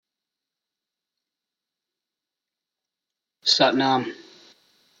Satnam.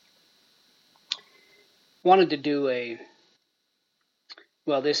 Wanted to do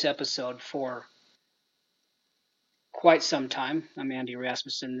this episode for quite some time. I'm Andy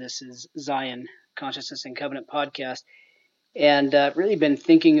Rasmussen. This is Zion Consciousness and Covenant podcast, and really been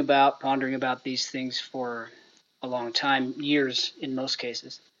pondering about these things for a long time, years in most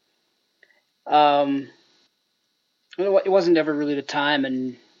cases. It wasn't ever really the time,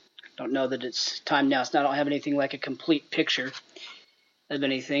 and don't know that it's time now. I don't have anything like a complete picture of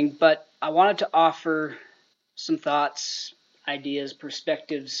anything, but I wanted to offer some thoughts, ideas,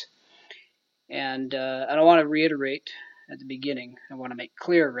 perspectives, and I want to reiterate at the beginning, I want to make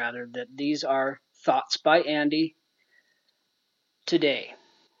clear rather, that these are thoughts by Andy today,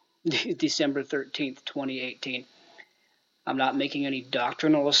 December 13th, 2018. I'm not making any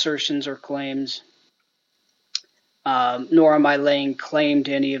doctrinal assertions or claims, nor am I laying claim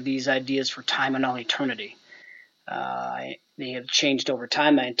to any of these ideas for time and all eternity. They have changed over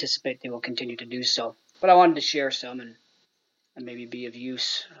time. I anticipate they will continue to do so. But I wanted to share some and maybe be of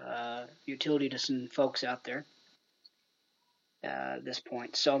utility to some folks out there at this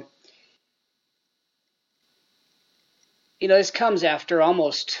point. So, this comes after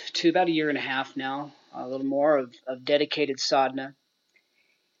almost about a year and a half now, a little more of dedicated sadhana,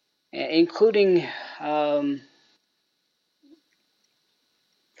 including a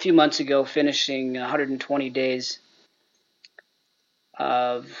few months ago finishing 120 days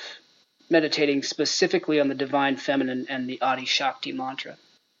of meditating specifically on the Divine Feminine and the Adi Shakti mantra.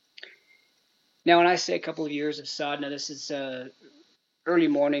 Now, when I say a couple of years of sadhana, this is early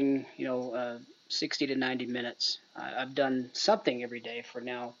morning, 60 to 90 minutes. I've done something every day for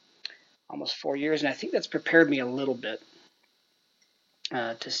now almost 4 years, and I think that's prepared me a little bit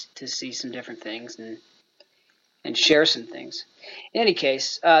to see some different things and share some things. In any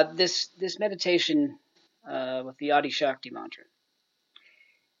case, this meditation with the Adi Shakti mantra,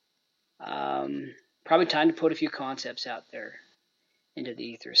 probably time to put a few concepts out there into the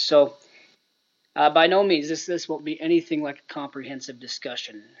ether. So by no means, this won't be anything like a comprehensive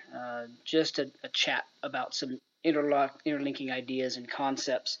discussion, just a chat about some interlinking ideas and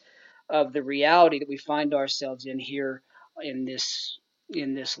concepts of the reality that we find ourselves in here in this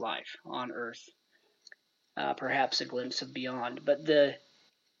life on Earth. Perhaps a glimpse of beyond, but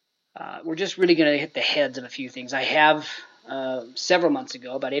we're just really going to hit the heads of a few things. I have several months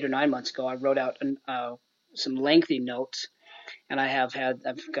ago, about 8 or 9 months ago, I wrote out some lengthy notes, and I've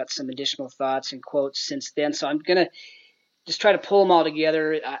got some additional thoughts and quotes since then. So I'm going to just try to pull them all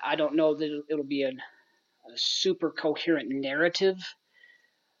together. I don't know that it'll be a super coherent narrative.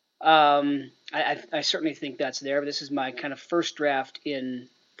 I certainly think that's there, but this is my kind of first draft in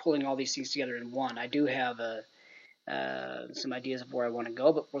pulling all these things together in one. I do have some ideas of where I want to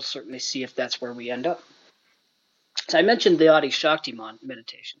go, but we'll certainly see if that's where we end up. So I mentioned the Adi Shakti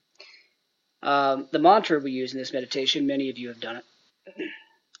meditation. The mantra we use in this meditation, many of you have done it,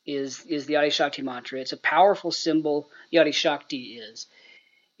 is the Adi Shakti mantra. It's a powerful symbol. The Adi Shakti is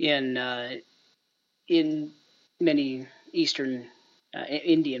in many Eastern,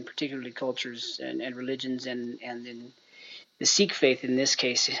 Indian particularly cultures and religions, and in the Sikh faith in this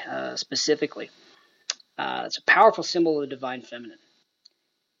case specifically. It's a powerful symbol of the Divine Feminine.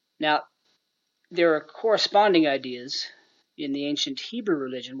 Now, there are corresponding ideas in the ancient Hebrew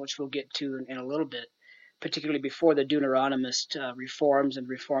religion, which we'll get to in a little bit, particularly before the Deuteronomist reforms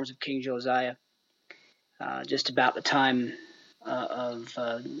of King Josiah, just about the time of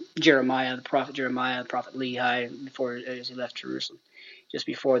Jeremiah, the prophet Lehi, before as he left Jerusalem, just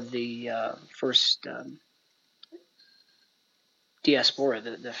before the first diaspora,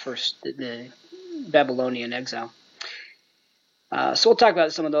 the Babylonian exile. So we'll talk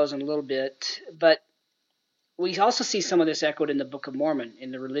about some of those in a little bit, but we also see some of this echoed in the Book of Mormon,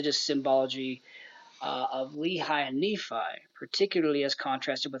 in the religious symbology of Lehi and Nephi, particularly as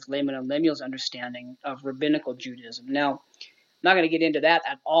contrasted with Laman and Lemuel's understanding of rabbinical Judaism. Now, I'm not going to get into that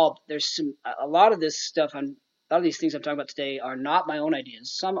at all. There's a lot of this stuff, a lot of these things I'm talking about today are not my own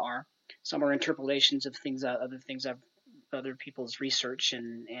ideas. Some are interpolations of things, other people's research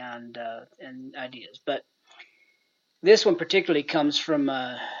and ideas. But this one particularly comes from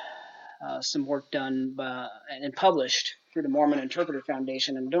some work done and published through the Mormon Interpreter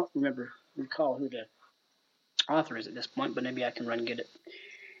Foundation, and I don't recall who the author is at this point, but maybe I can get it,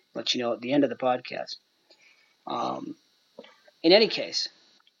 let you know at the end of the podcast. In any case,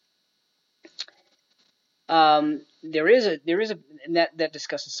 there is a and that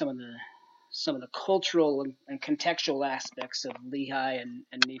discusses some of the cultural and contextual aspects of Lehi and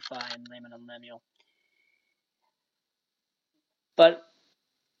Nephi and Laman and Lemuel. But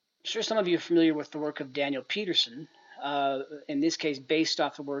I'm sure some of you are familiar with the work of Daniel Peterson, in this case based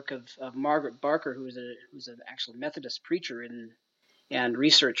off the work of Margaret Barker, who's an actual Methodist preacher and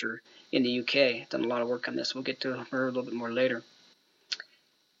researcher in the UK. Done a lot of work on this. We'll get to her a little bit more later.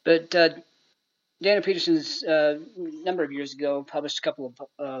 But Daniel Peterson's a number of years ago published a couple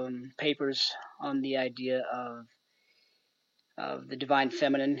of papers on the idea of the divine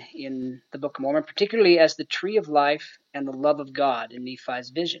feminine in the Book of Mormon, particularly as the tree of life and the love of God in Nephi's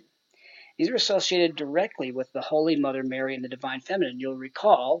vision. These are associated directly with the Holy Mother Mary and the divine feminine. You'll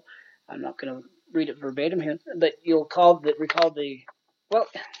recall, I'm not going to read it verbatim here, but you'll recall the, well,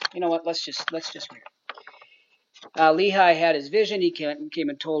 you know what? Let's just read it. Lehi had his vision. He came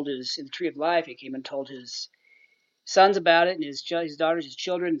and told in the tree of life. He came and told his sons about it, and his daughters, his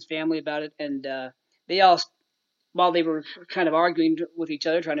children, his family about it, and they all, while they were kind of arguing with each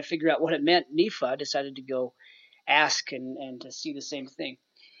other, trying to figure out what it meant, Nephi decided to go ask and to see the same thing.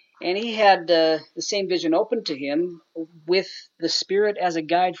 And he had the same vision opened to him with the Spirit as a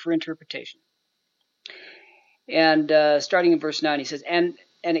guide for interpretation. And starting in verse 9, he says, And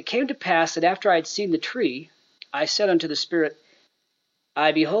it came to pass that after I had seen the tree, I said unto the Spirit,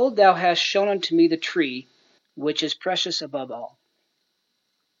 I behold, thou hast shown unto me the tree, which is precious above all.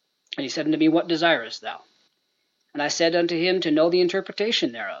 And he said unto me, What desirest thou? And I said unto him, To know the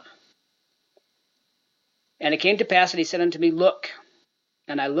interpretation thereof. And it came to pass that he said unto me, Look.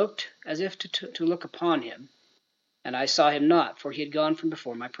 And I looked as if to look upon him, and I saw him not, for he had gone from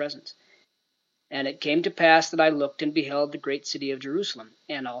before my presence. And it came to pass that I looked and beheld the great city of Jerusalem,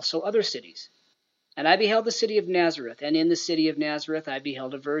 and also other cities. And I beheld the city of Nazareth, and in the city of Nazareth I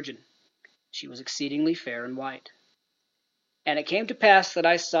beheld a virgin. She was exceedingly fair and white. And it came to pass that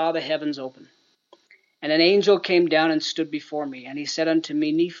I saw the heavens open, and an angel came down and stood before me, and he said unto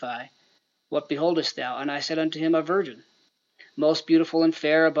me, Nephi, what beholdest thou? And I said unto him, A virgin, most beautiful and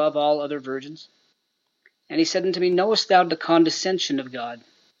fair above all other virgins. And he said unto me, Knowest thou the condescension of God?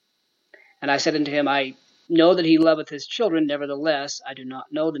 And I said unto him, I know that he loveth his children, nevertheless I do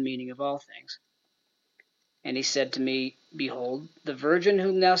not know the meaning of all things. And he said to me, Behold, the virgin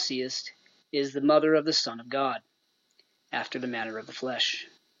whom thou seest is the mother of the Son of God, after the manner of the flesh.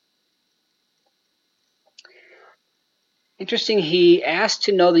 Interesting, he asked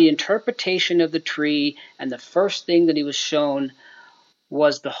to know the interpretation of the tree, and the first thing that he was shown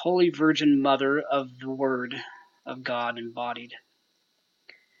was the Holy Virgin Mother of the Word of God embodied.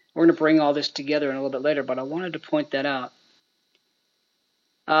 We're going to bring all this together in a little bit later, but I wanted to point that out.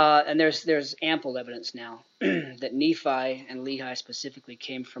 And there's ample evidence now that Nephi and Lehi specifically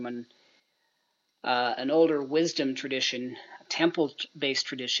came from an older wisdom tradition, a temple-based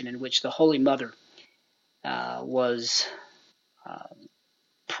tradition in which the Holy Mother was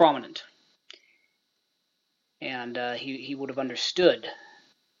prominent. And he would have understood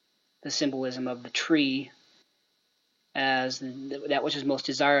the symbolism of the tree as that which is most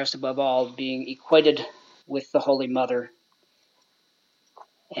desirous above all, being equated with the Holy Mother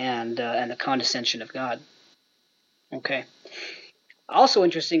and the condescension of God. Okay. Also,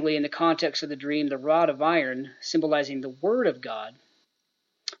 interestingly, in the context of the dream, the rod of iron, symbolizing the Word of God,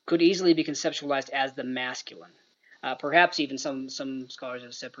 could easily be conceptualized as the masculine. Perhaps even some scholars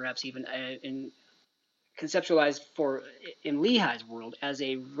have said perhaps even conceptualized in Lehi's world as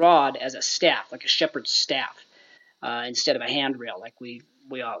a rod, as a staff, like a shepherd's staff, instead of a handrail like we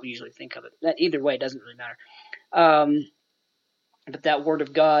all usually think of it. Either way, it doesn't really matter. But that Word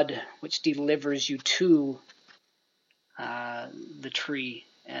of God, which delivers you to the tree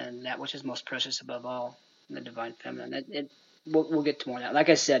and that which is most precious above all, the divine feminine. We'll get to more of that. Like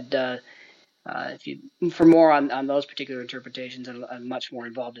I said, for more on those particular interpretations and a much more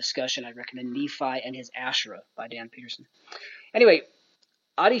involved discussion, I recommend Nephi and his Asherah by Dan Peterson. Anyway,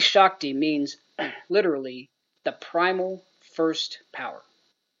 Adi Shakti means literally the primal first power.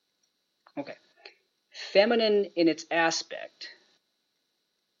 Okay. Feminine in its aspect,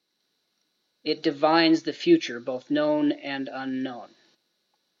 it divines the future, both known and unknown,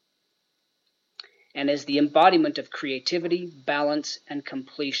 and is the embodiment of creativity, balance, and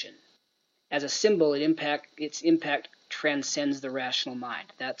completion. As a symbol, its impact transcends the rational mind.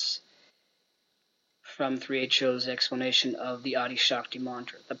 That's from 3HO's explanation of the Adi Shakti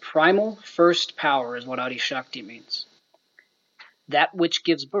mantra. The primal first power is what Adi Shakti means. That which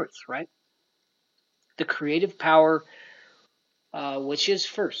gives birth, right? The creative power which is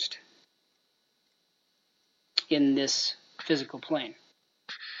first in this physical plane.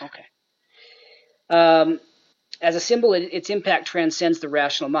 Okay. As a symbol, its impact transcends the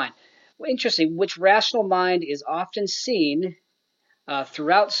rational mind. Well, interesting, which rational mind is often seen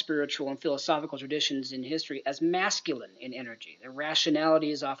throughout spiritual and philosophical traditions in history as masculine in energy. The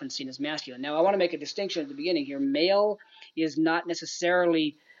rationality is often seen as masculine. Now, I want to make a distinction at the beginning here. Male is not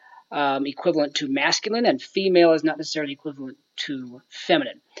necessarily equivalent to masculine, and female is not necessarily equivalent to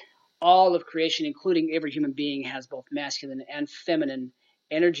feminine. All of creation, including every human being, has both masculine and feminine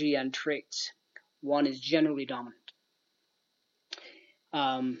energy and traits. One is generally dominant.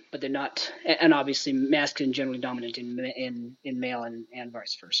 But they're not, and obviously masculine generally dominant in male and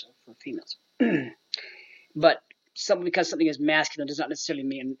vice versa for females. But because something is masculine does not necessarily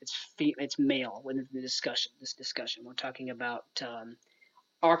mean it's male within this discussion. We're talking about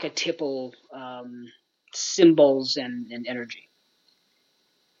archetypal symbols and energy.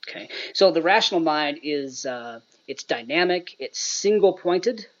 Okay, so the rational mind is it's dynamic, it's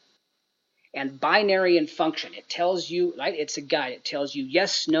single-pointed, and binary in function. It tells you, right? It's a guide. It tells you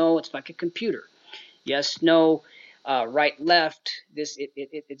yes, no. It's like a computer. Yes, no, right, left.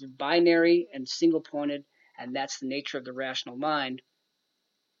 It's binary and single-pointed, and that's the nature of the rational mind.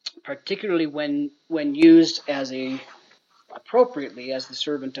 Particularly when used appropriately as the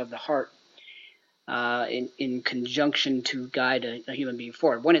servant of the heart, in conjunction to guide a human being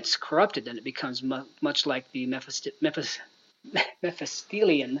forward. When it's corrupted, then it becomes much like the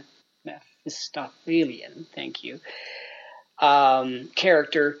Mephistophelian, thank you,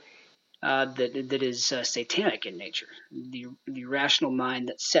 character that is satanic in nature. The rational mind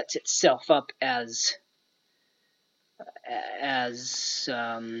that sets itself up as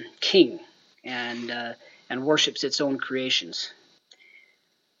king and worships its own creations.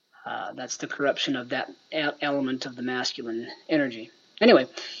 That's the corruption of that element of the masculine energy. Anyway,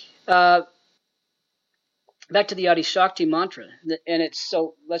 back to the Adi Shakti mantra, and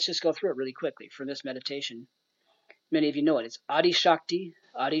so let's just go through it really quickly for this meditation. Many of you know it. It's Adi Shakti,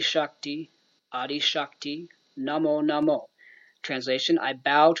 Adi Shakti, Adi Shakti, Namo Namo. Translation: I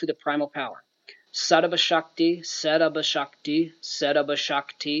bow to the primal power. Sadaba Shakti, Sadaba Shakti, Sadaba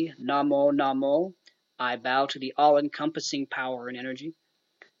Shakti, Namo Namo. I bow to the all-encompassing power and energy.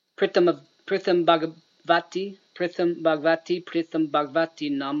 Pritham Bhagavati, Pritham Bhagavati, Pritham Bhagavati,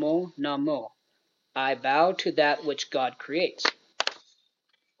 Namo Namo. I bow to that which God creates.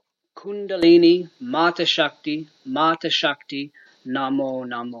 Kundalini, Mata Shakti, Namo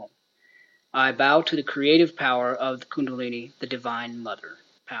Namo. I bow to the creative power of the Kundalini, the divine mother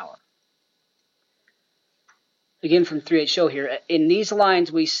power. Again from 3.8 show here. In these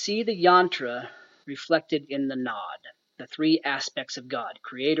lines, we see the yantra reflected in the nod, the three aspects of God: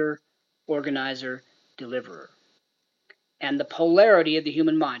 creator, organizer, deliverer, and the polarity of the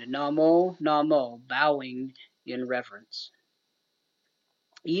human mind: Namo, Namo, bowing in reverence.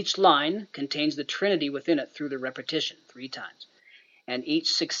 Each line contains the Trinity within it through the repetition 3 times, and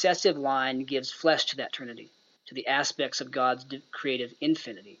each successive line gives flesh to that Trinity, to the aspects of God's creative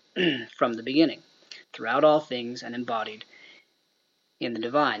infinity from the beginning, throughout all things, and embodied in the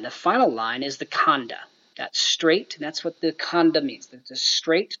divine. The final line is the khanda. That's straight, and that's what the khanda means. It's a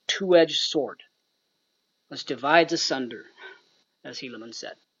straight, two-edged sword, which divides asunder, as Helaman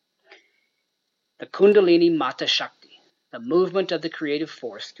said. The Kundalini Mata Shakti, the movement of the creative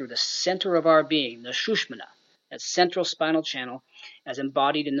force through the center of our being, the Shushmana, that central spinal channel, as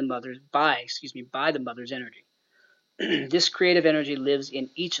embodied in by the mother's energy. This creative energy lives in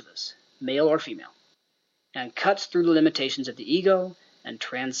each of us, male or female, and cuts through the limitations of the ego and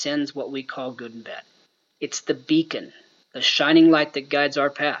transcends what we call good and bad. It's the beacon, the shining light that guides our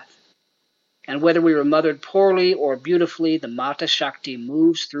path. And whether we were mothered poorly or beautifully, the Mata Shakti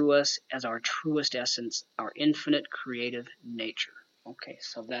moves through us as our truest essence, our infinite creative nature. Okay,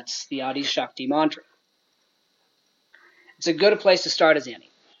 so that's the Adi Shakti mantra. It's a good place to start as any.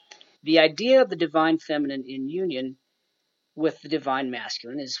 The idea of the divine feminine in union with the divine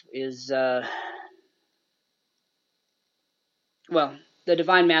masculine is the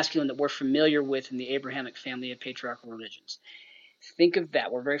divine masculine that we're familiar with in the Abrahamic family of patriarchal religions. Think of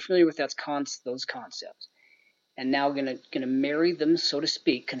that. We're very familiar with those concepts. And now we're going to marry them, so to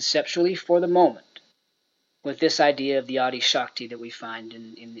speak, conceptually for the moment, with this idea of the Adi Shakti that we find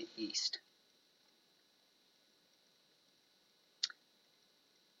in the East.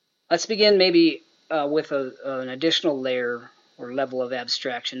 Let's begin maybe with an additional layer or level of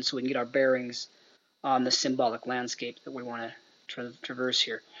abstraction so we can get our bearings on the symbolic landscape that we want to traverse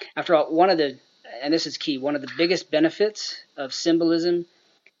here. After all, and this is key, one of the biggest benefits of symbolism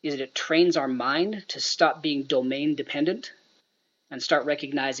is that it trains our mind to stop being domain dependent and start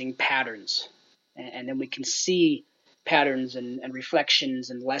recognizing patterns. And then we can see patterns and reflections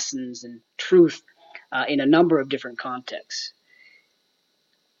and lessons and truth in a number of different contexts.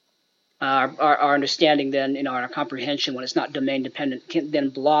 Our understanding then, our comprehension, when it's not domain dependent, then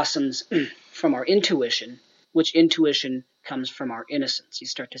blossoms from our intuition, which intuition comes from our innocence. You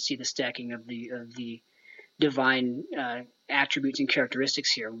start to see the stacking of the divine attributes and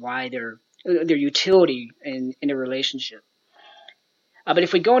characteristics here, why their utility in a relationship. But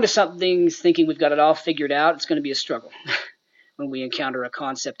if we go into some things thinking we've got it all figured out, it's going to be a struggle when we encounter a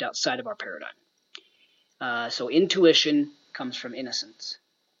concept outside of our paradigm. So intuition comes from innocence.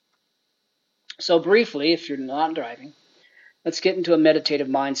 So briefly, if you're not driving, let's get into a meditative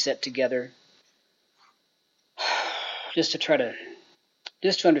mindset together, just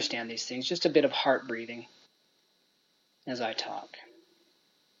to understand these things, just a bit of heart breathing as I talk.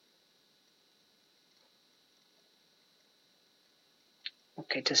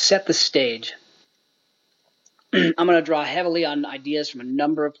 Okay, to set the stage, I'm going to draw heavily on ideas from a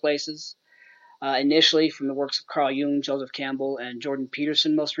number of places. Initially from the works of Carl Jung, Joseph Campbell, and Jordan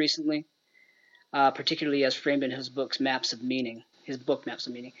Peterson most recently, particularly as framed in his book Maps of Meaning.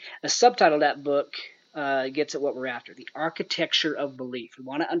 The subtitle of that book gets at what we're after, the architecture of belief. We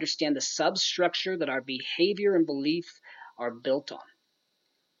want to understand the substructure that our behavior and belief are built on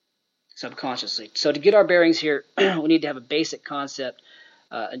subconsciously. So to get our bearings here, we need to have a basic concept,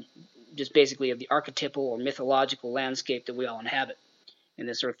 just basically of the archetypal or mythological landscape that we all inhabit in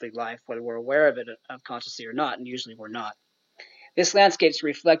this earthly life, whether we're aware of it consciously or not, and usually we're not. This landscape is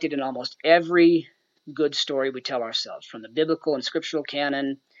reflected in almost every good story we tell ourselves, from the biblical and scriptural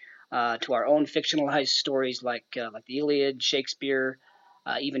canon to our own fictionalized stories like the Iliad, Shakespeare,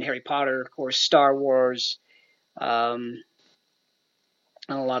 even Harry Potter, of course, Star Wars, and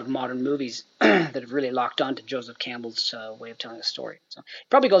a lot of modern movies that have really locked on to Joseph Campbell's way of telling a story. So it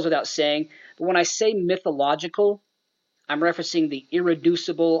probably goes without saying, but when I say mythological, I'm referencing the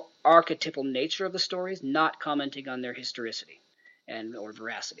irreducible archetypal nature of the stories, not commenting on their historicity or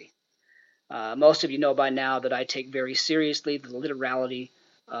veracity. Most of you know by now that I take very seriously the literality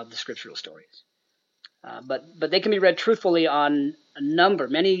of the scriptural stories. But they can be read truthfully on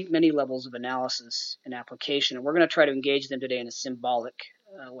many levels of analysis and application, and we're going to try to engage them today in a symbolic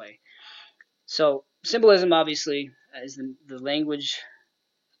way. So symbolism, obviously, is the language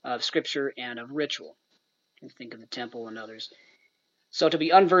of scripture and of ritual. You can think of the temple and others. So to be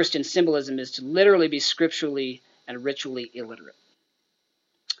unversed in symbolism is to literally be scripturally and ritually illiterate.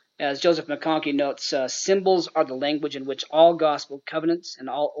 As Joseph McConkie notes, symbols are the language in which all gospel covenants and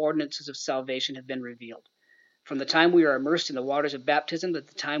all ordinances of salvation have been revealed. From the time we are immersed in the waters of baptism to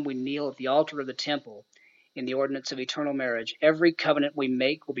the time we kneel at the altar of the temple in the ordinance of eternal marriage, every covenant we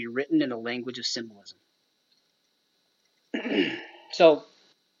make will be written in the language of symbolism. So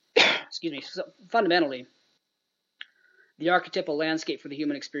fundamentally, the archetypal landscape for the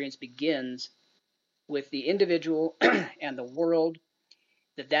human experience begins with the individual and the world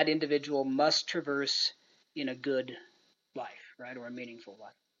that individual must traverse in a good life, right, or a meaningful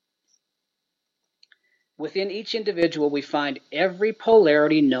life. Within each individual, we find every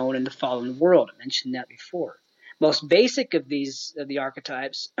polarity known in the fallen world. I mentioned that before. Most basic of the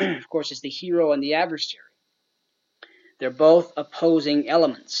archetypes, of course, is the hero and the adversary. They're both opposing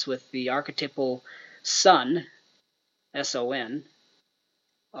elements, with the archetypal sun, S-O-N,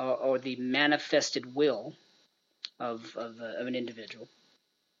 or the manifested will of an individual,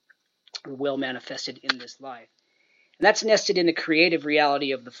 or will manifested in this life. And that's nested in the creative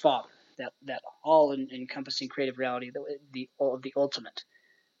reality of the Father, that all-encompassing creative reality of the ultimate.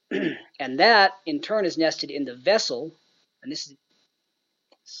 And that, in turn, is nested in the vessel, and this is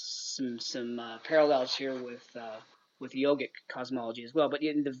some parallels here with yogic cosmology as well, but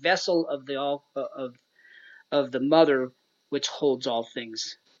in the vessel of the mother, which holds all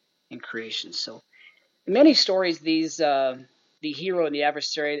things in creation. So in many stories, the hero and the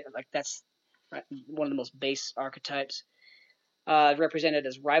adversary, like that's right, one of the most base archetypes, represented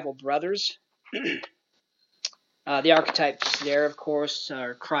as rival brothers. The archetypes there, of course,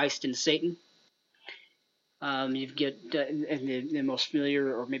 are Christ and Satan. You get the most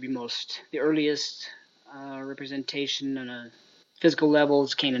familiar, or maybe the earliest representation on a physical level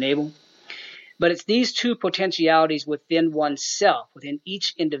is Cain and Abel. But it's these two potentialities within oneself, within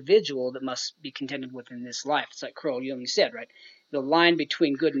each individual, that must be contended with in this life. It's like Carl Jung said, right? The line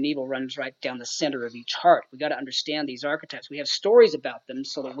between good and evil runs right down the center of each heart. We've got to understand these archetypes. We have stories about them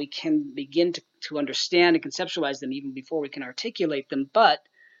so that we can begin to understand and conceptualize them even before we can articulate them. But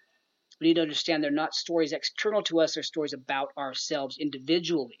we need to understand they're not stories external to us. They're stories about ourselves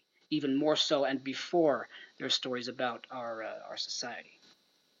individually, even more so and before they're stories about our society.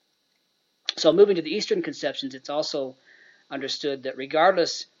 So moving to the Eastern conceptions, it's also understood that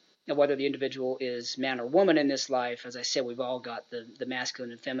regardless of whether the individual is man or woman in this life, as I said, we've all got the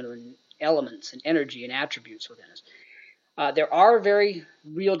masculine and feminine elements and energy and attributes within us. There are very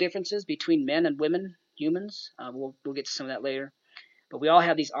real differences between men and women, humans. We'll get to some of that later. But we all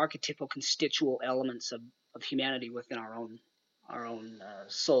have these archetypal constituent elements of humanity within our own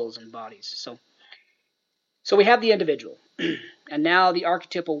souls and bodies. So we have the individual, and now the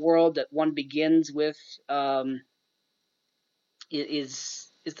archetypal world that one begins with is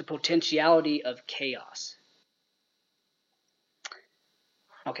the potentiality of chaos.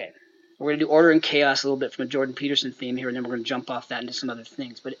 Okay, we're going to do order and chaos a little bit from a Jordan Peterson theme here, and then we're going to jump off that into some other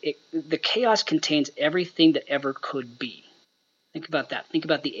things. But the chaos contains everything that ever could be. Think about that. Think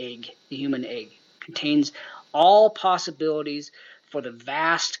about the egg, the human egg. It contains all possibilities for the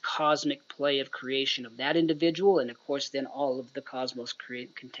vast cosmic play of creation of that individual, and of course then all of the cosmos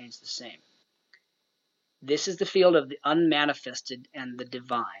contains the same. This is the field of the unmanifested and the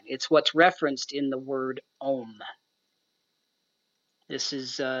divine. It's what's referenced in the word Om. This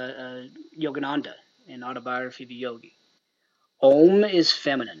is Yogananda in Autobiography of a Yogi. Om is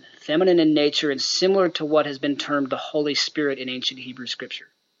feminine in nature, and similar to what has been termed the Holy Spirit in ancient Hebrew scripture.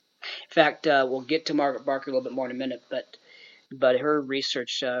 In fact, we'll get to Margaret Barker a little bit more in a minute, but her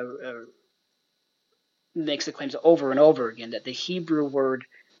research makes the claims over and over again that the Hebrew word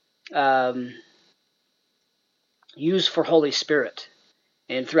used for Holy Spirit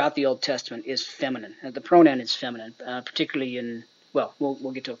and throughout the Old Testament is feminine. The pronoun is feminine, particularly in, well,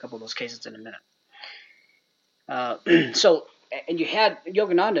 we'll get to a couple of those cases in a minute. And you had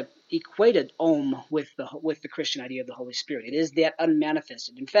Yogananda equated Om with the Christian idea of the Holy Spirit. It is that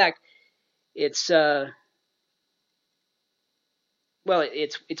unmanifested. In fact, it's why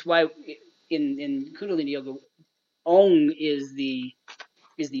in Kundalini Yoga, Om is the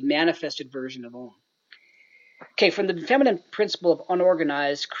manifested version of Om. Okay, from the feminine principle of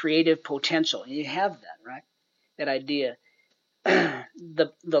unorganized creative potential, you have that, right? That idea.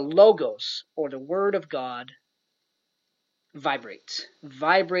 The logos, or the word of God, vibrates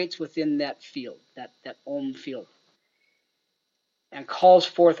within that field, that Om field, and calls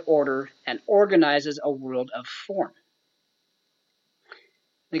forth order and organizes a world of form.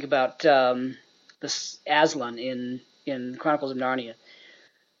 Think about this Aslan in Chronicles of Narnia.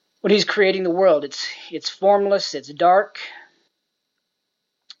 When he's creating the world, it's formless, it's dark.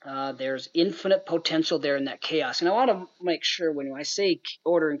 There's infinite potential there in that chaos. And I want to make sure when I say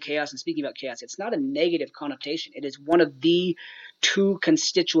order and chaos and speaking about chaos, it's not a negative connotation. It is one of the two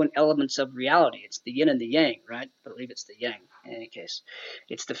constituent elements of reality. It's the yin and the yang, right? I believe it's the yang in any case.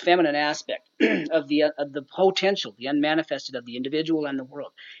 It's the feminine aspect of the potential, the unmanifested of the individual and the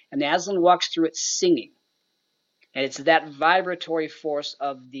world. And Aslan walks through it singing. And it's that vibratory force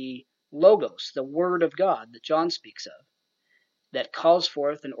of the logos, the word of God that John speaks of, that calls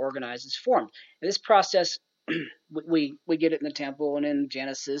forth and organizes form. And this process, we get it in the temple and in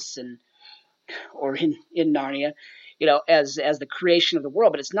Genesis or in Narnia, as the creation of the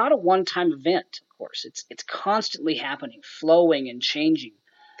world. But it's not a one-time event, of course. It's constantly happening, flowing and changing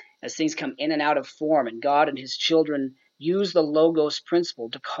as things come in and out of form. And God and his children use the logos principle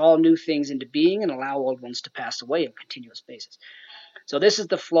to call new things into being and allow old ones to pass away on a continuous basis. So this is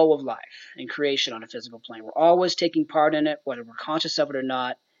the flow of life in creation on a physical plane. We're always taking part in it, whether we're conscious of it or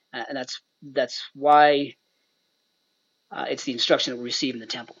not, and that's why it's the instruction that we receive in the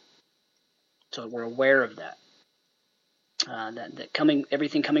temple. So we're aware of that.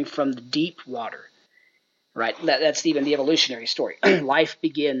 Everything coming from the deep water, right? That's even the evolutionary story. Life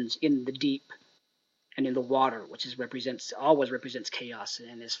begins in the deep and in the water, which always represents chaos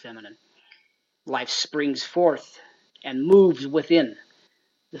and is feminine. Life springs forth and moves within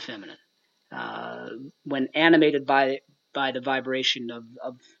the feminine when animated by the vibration of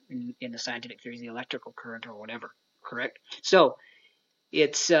in the scientific theories, the electrical current or whatever. Correct. So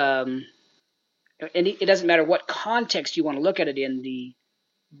it's and it doesn't matter what context you want to look at it in. The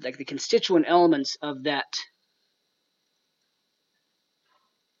constituent elements of the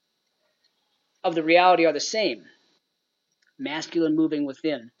reality are the same. Masculine moving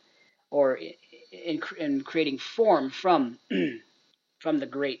within, or in creating form from the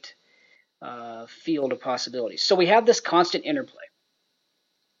great field of possibilities. So we have this constant interplay.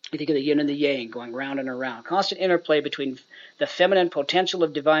 You think of the yin and the yang going round and around. Constant interplay between the feminine potential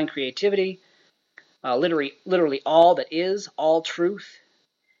of divine creativity, literally all that is, all truth,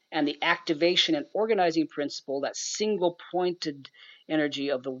 and the activation and organizing principle, that single-pointed energy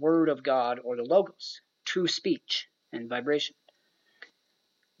of the Word of God or the Logos, true speech and vibration.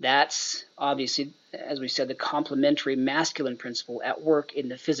 That's obviously, as we said, the complementary masculine principle at work in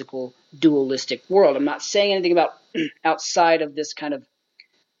the physical dualistic world. I'm not saying anything about outside of this kind of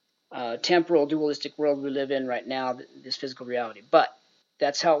temporal dualistic world we live in right now, this physical reality. But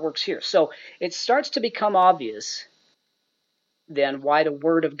That's how it works here. So it starts to become obvious then why the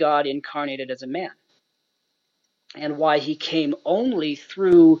Word of God incarnated as a man, and why he came only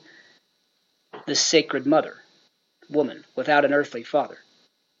through the sacred mother, woman, without an earthly father.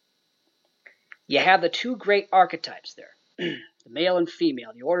 You have the two great archetypes there, the male and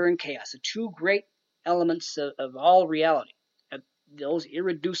female, the order and chaos, the two great elements of all reality, those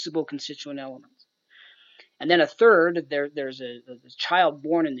irreducible constituent elements. And then a third, there's a child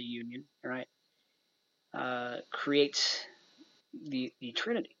born in the union, right? Creates the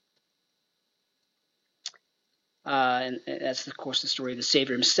Trinity. And that's, of course, the story of the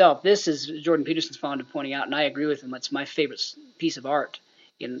Savior himself. This is Jordan Peterson's fond of pointing out, and I agree with him. It's my favorite piece of art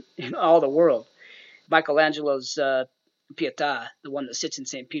in all the world. Michelangelo's Pietà, the one that sits in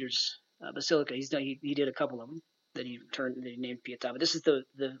St. Peter's Basilica. He did a couple of them that he named Pietà. But this is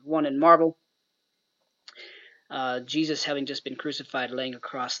the one in marble. Jesus having just been crucified, laying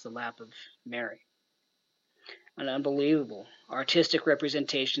across the lap of Mary. An unbelievable artistic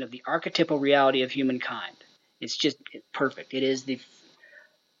representation of the archetypal reality of humankind. It's just perfect. It is the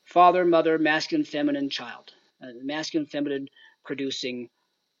father, mother, masculine, feminine child. Masculine, feminine producing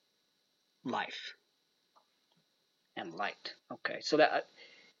life and light. Okay, so that...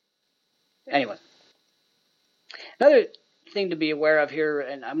 Anyway. Another thing to be aware of here,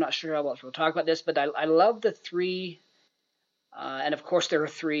 and I'm not sure how much we'll talk about this, but I love the three, and of course there are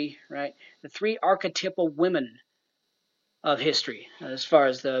three, right? The three archetypal women of history, as far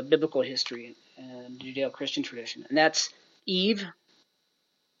as the biblical history and Judeo-Christian tradition. And that's Eve,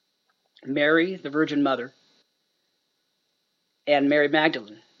 Mary, the Virgin Mother, and Mary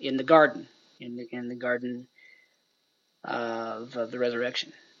Magdalene in the garden, in the garden of the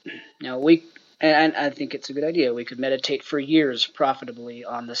resurrection. Now, and I think it's a good idea, we could meditate for years profitably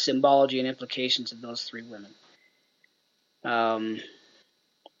on the symbology and implications of those three women. And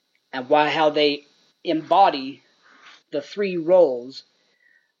how they embody the three roles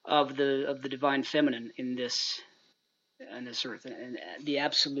of the divine feminine in this earth, and the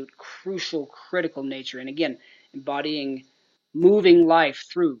absolute crucial, critical nature, and again, embodying moving life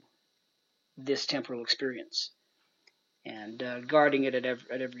through this temporal experience, and guarding it at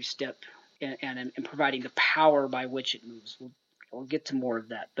every step, and providing the power by which it moves. We'll get to more of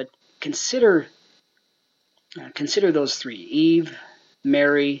that, but consider those three: Eve,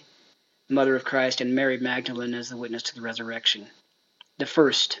 Mary, Mother of Christ, and Mary Magdalene as the witness to the resurrection. The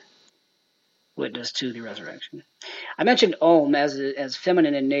first witness to the resurrection. I mentioned Om as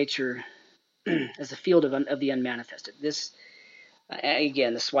feminine in nature, as the field of the unmanifested. This,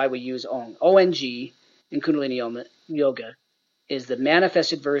 again, this is why we use Om. ONG in Kundalini Yoga is the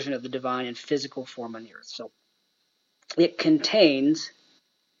manifested version of the divine in physical form on the earth. So it contains,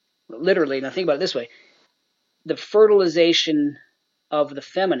 literally, now think about it this way, the fertilization of the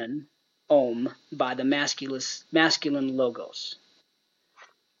feminine, Om, by the masculine logos.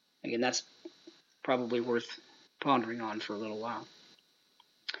 Again, that's probably worth pondering on for a little while.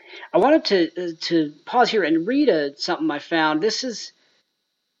 I wanted to pause here and read something I found. This is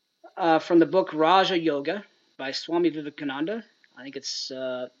from the book Raja Yoga by Swami Vivekananda. I think it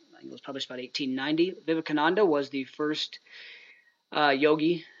was published about 1890. Vivekananda was the first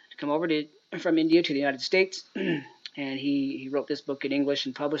yogi to come over from India to the United States, and he wrote this book in English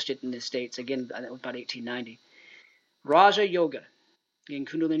and published it in the States. Again, that was about 1890. Raja Yoga. In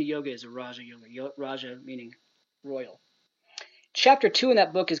Kundalini Yoga is a Raja Yoga. Raja meaning royal. Chapter 2 in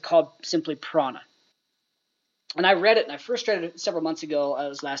that book is called simply Prana. And I read it, and I first read it several months ago. It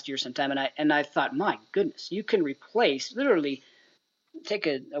was last year sometime, and I thought, my goodness, you can literally take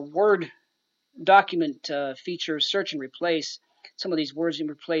a Word document feature, search and replace some of these words, and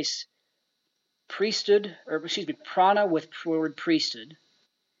replace prana with the word priesthood.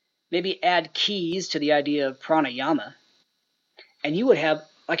 Maybe add keys to the idea of pranayama, and you would have,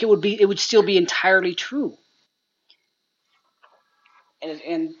 it would still be entirely true.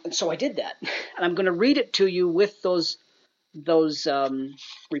 And so I did that, and I'm going to read it to you with those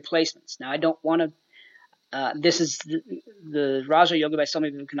replacements. Now, I don't want to. This is the Raja Yoga by Swami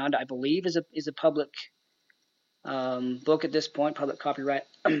Vivekananda, I believe, is a public book at this point, public copyright.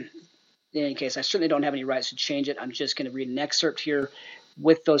 In any case, I certainly don't have any rights to change it. I'm just going to read an excerpt here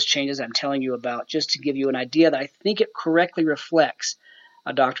with those changes I'm telling you about, just to give you an idea that I think it correctly reflects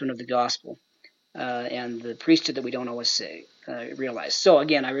a doctrine of the gospel and the priesthood that we don't always realize. So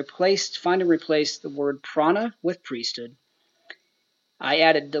again, I find and replace the word prana with priesthood. I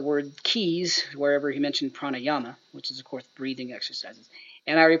added the word keys wherever he mentioned pranayama, which is, of course, breathing exercises.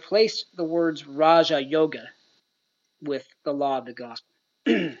 And I replaced the words Raja Yoga with the law of the gospel.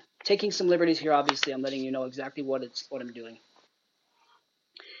 Taking some liberties here, obviously, I'm letting you know exactly what I'm doing.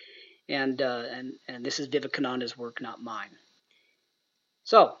 And this is Vivekananda's work, not mine.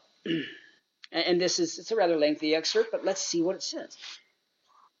 So, and it's a rather lengthy excerpt, but let's see what it says.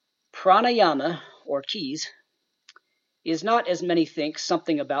 Pranayama, or keys, is not, as many think,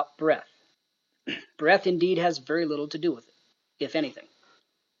 something about breath. Breath indeed has very little to do with it, if anything.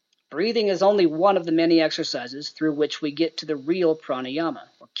 Breathing is only one of the many exercises through which we get to the real pranayama,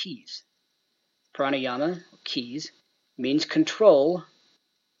 or keys. Pranayama, or keys, means control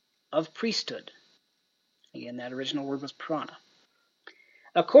of priesthood. Again, that original word was prana.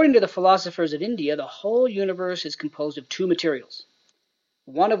 According to the philosophers of India, the whole universe is composed of two materials,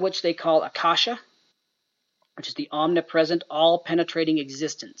 one of which they call akasha, which is the omnipresent, all-penetrating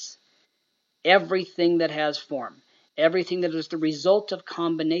existence. Everything that has form, everything that is the result of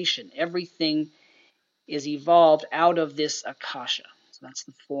combination, everything is evolved out of this akasha. So that's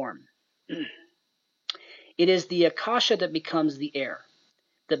the form. It is the akasha that becomes the air,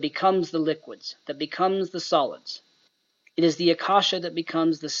 that becomes the liquids, that becomes the solids. It is the akasha that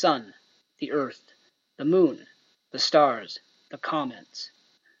becomes the sun, the earth, the moon, the stars, the comets.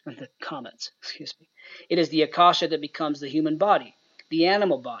 It is the akasha that becomes the human body, the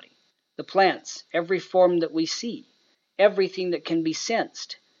animal body, the plants, every form that we see, everything that can be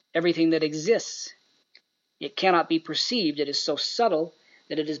sensed, everything that exists. It cannot be perceived. It is so subtle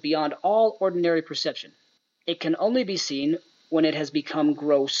that it is beyond all ordinary perception. It can only be seen when it has become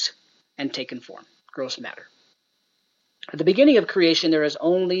gross and taken form, gross matter. At the beginning of creation, there is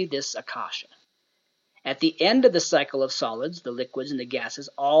only this akasha. At the end of the cycle of solids, the liquids and the gases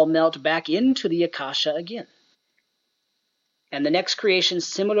all melt back into the akasha again. And the next creation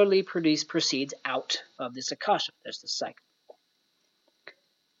similarly proceeds out of this akasha. There's the cycle.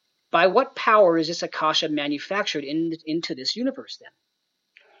 By what power is this akasha manufactured into this universe, then?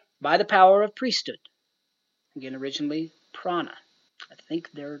 By the power of priesthood. Again, originally prana. I think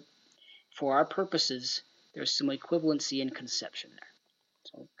for our purposes, there's some equivalency in conception there.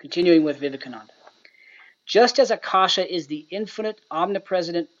 So, continuing with Vivekananda. Just as akasha is the infinite,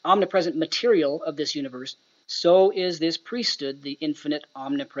 omnipresent material of this universe, so is this priesthood the infinite,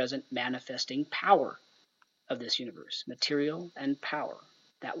 omnipresent, manifesting power of this universe. Material and power.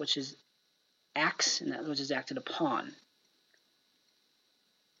 That which acts and that which is acted upon.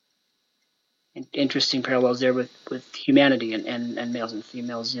 Interesting parallels there with humanity and males and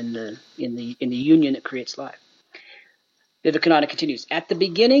females in the union that creates life. Vivekananda continues, at the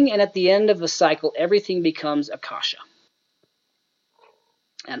beginning and at the end of the cycle, everything becomes akasha.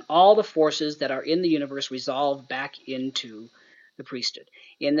 And all the forces that are in the universe resolve back into the priesthood.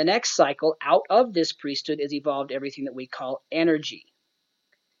 In the next cycle, out of this priesthood is evolved everything that we call energy,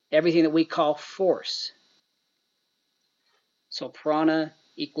 everything that we call force. So prana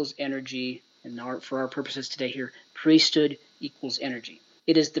equals energy, and for our purposes today here, priesthood equals energy.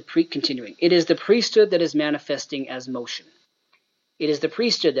 It is continuing. It is the priesthood that is manifesting as motion. It is the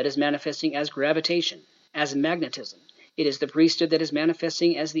priesthood that is manifesting as gravitation, as magnetism. It is the priesthood that is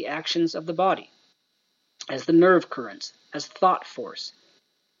manifesting as the actions of the body, as the nerve currents, as thought force.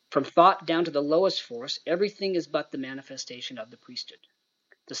 From thought down to the lowest force, everything is but the manifestation of the priesthood.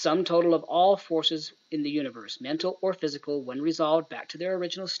 The sum total of all forces in the universe, mental or physical, when resolved back to their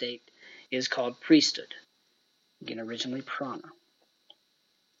original state, is called priesthood. Again, originally prana.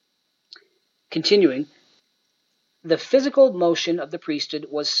 Continuing, the physical motion of the priesthood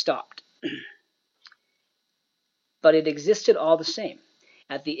was stopped, but it existed all the same.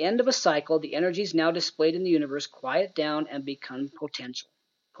 At the end of a cycle, the energies now displayed in the universe quiet down and become potential.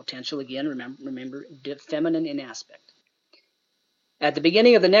 Potential, again, remember feminine in aspect. At the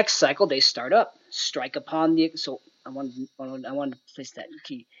beginning of the next cycle, they start up, strike upon the... So I want to place that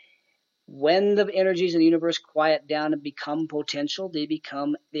key. When the energies in the universe quiet down and become potential,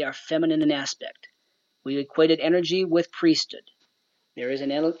 they are feminine in aspect. We equated energy with priesthood. There is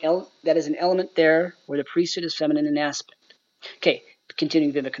that is an element there where the priesthood is feminine in aspect. Okay,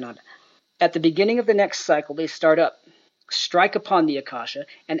 continuing Vivekananda. At the beginning of the next cycle, they start up, strike upon the akasha,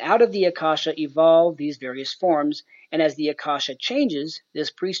 and out of the akasha evolve these various forms. And as the akasha changes, this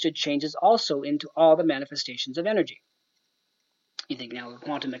priesthood changes also into all the manifestations of energy. You think now of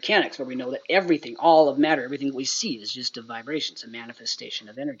quantum mechanics, where we know that everything, all of matter, everything that we see is just a vibration, it's a manifestation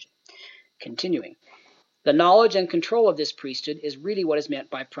of energy. Continuing. The knowledge and control of this priesthood is really what is meant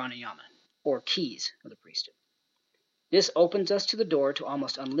by pranayama, or keys of the priesthood. This opens us to the door to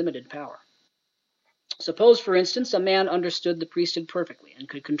almost unlimited power. Suppose, for instance, a man understood the priesthood perfectly and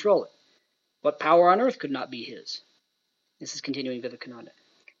could control it. What power on earth could not be his? This is continuing Vivekananda.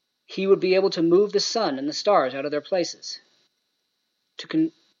 He would be able to move the sun and the stars out of their places,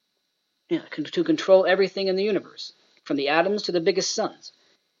 to control everything in the universe, from the atoms to the biggest suns.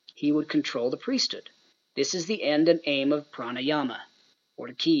 he would control the priesthood. This is the end and aim of pranayama, or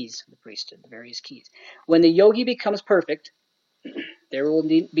the keys of the priesthood, the various keys. When the yogi becomes perfect, there will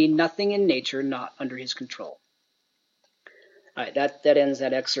be nothing in nature not under his control. All right, that ends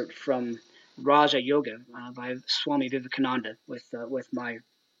that excerpt from Raja Yoga by Swami Vivekananda with my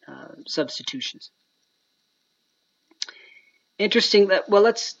substitutions. Interesting that, well,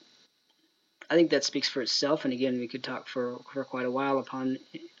 I think that speaks for itself, and again, we could talk for quite a while on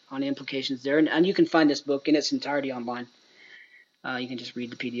the implications there, and you can find this book in its entirety online. You can just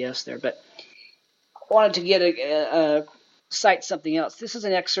read the PDFs there, but I wanted to get cite something else. This is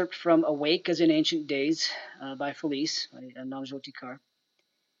an excerpt from Awake as in Ancient Days by Felice, Namjotikar.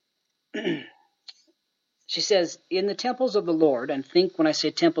 She says, in the temples of the Lord, and think, when I say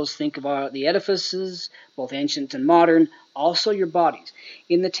temples, think of the edifices, both ancient and modern, also your bodies.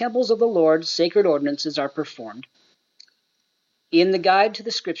 In the temples of the Lord, sacred ordinances are performed. In the guide to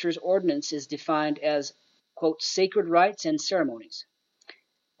the scriptures, ordinance is defined as, quote, sacred rites and ceremonies.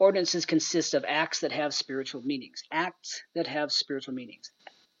 Ordinances consist of acts that have spiritual meanings. Acts that have spiritual meanings.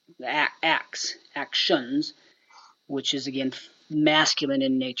 Acts, actions, which is, again, masculine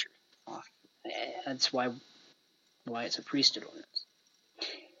in nature. That's why it's a priesthood ordinance.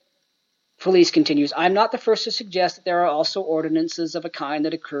 Felice continues, I am not the first to suggest that there are also ordinances of a kind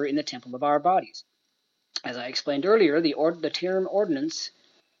that occur in the temple of our bodies. As I explained earlier, the term ordinance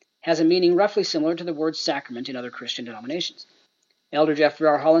has a meaning roughly similar to the word sacrament in other Christian denominations. Elder Jeffrey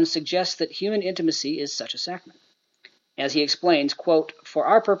R. Holland suggests that human intimacy is such a sacrament. As he explains, quote, for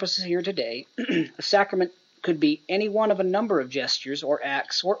our purposes here today, a sacrament could be any one of a number of gestures or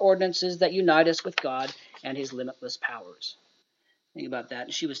acts or ordinances that unite us with God and his limitless powers. Think about that.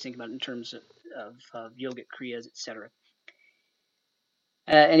 And she was thinking about it in terms of yogic kriyas, etc.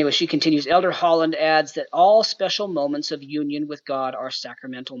 Anyway, she continues, Elder Holland adds that all special moments of union with God are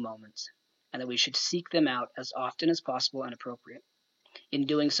sacramental moments, and that we should seek them out as often as possible and appropriate. In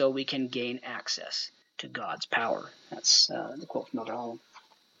doing so, we can gain access to God's power. That's the quote from Elder Holland.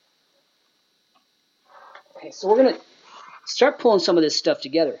 Okay, so we're going to start pulling some of this stuff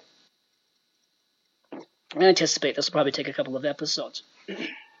together. I anticipate this will probably take a couple of episodes.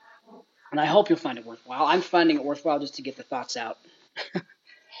 And I hope you'll find it worthwhile. I'm finding it worthwhile just to get the thoughts out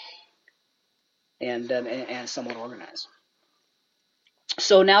and somewhat organized.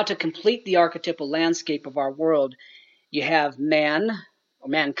 So now to complete the archetypal landscape of our world, you have man, or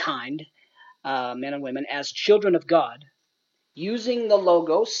mankind, men and women, as children of God, using the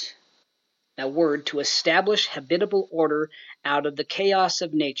logos, that word, to establish habitable order out of the chaos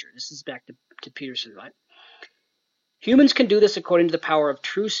of nature. This is back to Peterson, right? Humans can do this according to the power of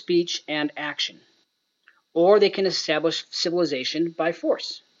true speech and action, or they can establish civilization by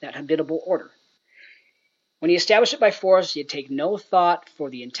force, that habitable order. When you establish it by force, you take no thought for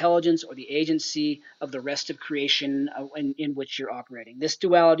the intelligence or the agency of the rest of creation in which you're operating. This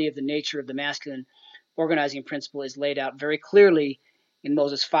duality of the nature of the masculine organizing principle is laid out very clearly in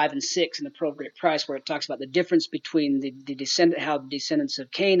Moses 5 and 6 in the Pearl of Great Price, where it talks about the difference between how the descendants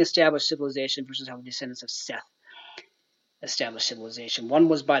of Cain established civilization versus how the descendants of Seth established civilization. One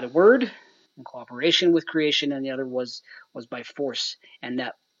was by the word, in cooperation with creation, and the other was by force, and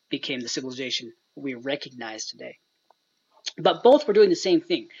that became the civilization we recognize today. But both were doing the same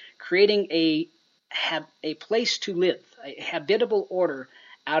thing, creating a place to live, a habitable order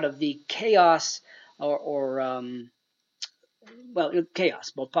out of the chaos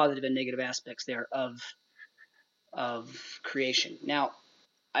chaos, both positive and negative aspects there of creation. Now,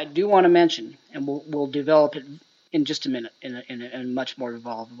 I do want to mention, and we'll develop it in just a minute in a much more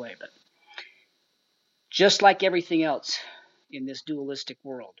evolved way, but just like everything else in this dualistic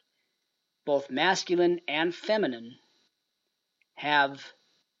world, both masculine and feminine have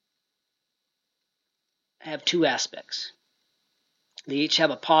two aspects. They each have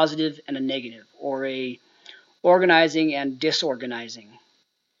a positive and a negative, or a organizing and disorganizing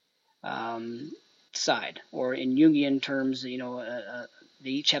side, or in Jungian terms, they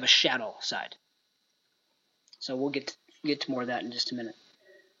each have a shadow side. So we'll get to more of that in just a minute.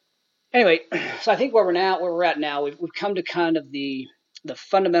 Anyway, so I think where we're at now, we've come to kind of the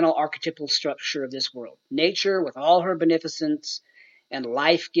fundamental archetypal structure of this world. Nature, with all her beneficence and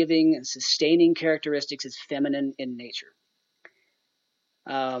life-giving and sustaining characteristics, is feminine in nature.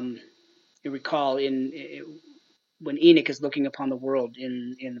 You recall when Enoch is looking upon the world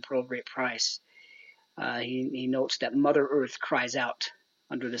in the Pearl of Great Price, he notes that Mother Earth cries out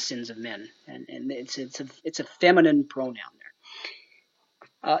under the sins of men, and it's a feminine pronoun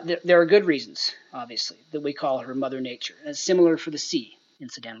there. There are good reasons, obviously, that we call her Mother Nature. And it's similar for the sea,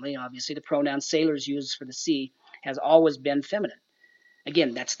 incidentally. Obviously, the pronoun sailors use for the sea has always been feminine.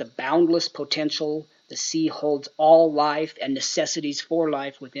 Again, that's the boundless potential. The sea holds all life and necessities for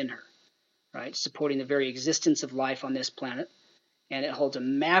life within her, right? Supporting the very existence of life on this planet. And it holds a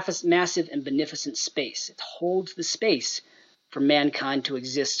massive and beneficent space. It holds the space for mankind to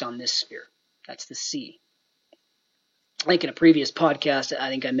exist on this sphere. That's the sea. I think in a previous podcast, I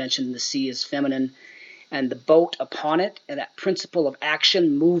think I mentioned the sea is feminine, and the boat upon it, and that principle of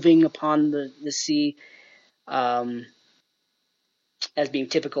action moving upon the sea, as being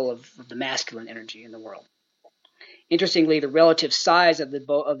typical of the masculine energy in the world. Interestingly, the relative size of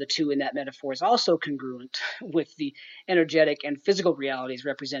the two in that metaphor is also congruent with the energetic and physical realities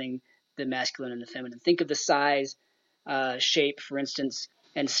representing the masculine and the feminine. Think of the size, shape, for instance,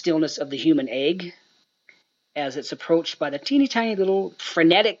 and stillness of the human egg as it's approached by the teeny tiny little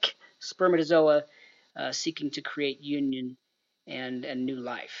frenetic spermatozoa seeking to create union and new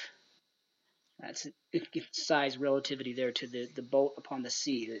life. That's size relativity there to the boat upon the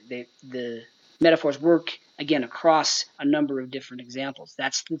sea. The metaphors work again across a number of different examples.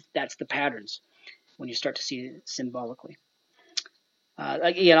 That's the patterns when you start to see it symbolically.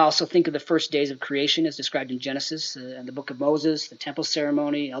 Again, also think of the first days of creation as described in Genesis and the Book of Moses, the temple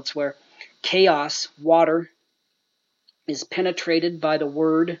ceremony, elsewhere. Chaos, water, is penetrated by the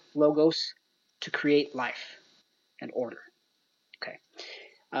word logos to create life and order. Okay.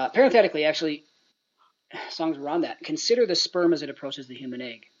 Parenthetically, actually, songs around that. Consider the sperm as it approaches the human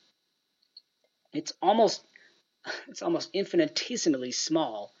egg. It's almost infinitesimally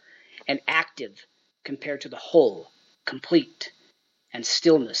small and active compared to the whole, complete, and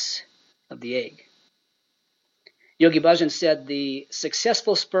stillness of the egg. Yogi Bhajan said the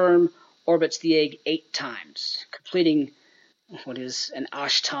successful sperm orbits the egg 8 times, completing what is an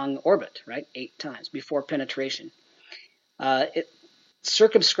ashtang orbit, right? 8 times before penetration.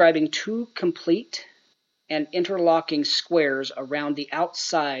 Circumscribing 2 complete and interlocking squares around the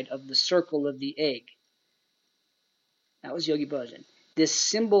outside of the circle of the egg. That was Yogi Bhajan. This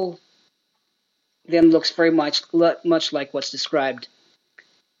symbol then looks very much like what's described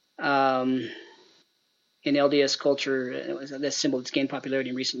in LDS culture. This symbol that's gained popularity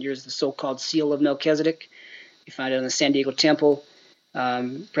in recent years, the so-called Seal of Melchizedek. You find it in the San Diego Temple.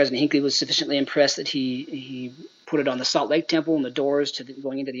 President Hinckley was sufficiently impressed that he put it on the Salt Lake Temple and the doors to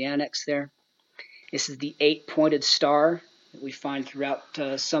going into the annex there. This is the 8-pointed star that we find throughout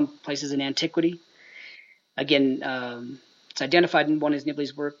some places in antiquity. Again, it's identified in one of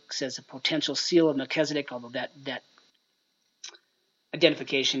Nibley's works as a potential seal of Melchizedek, although that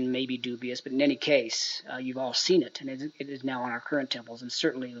identification may be dubious. But in any case, you've all seen it, and it is now on our current temples, and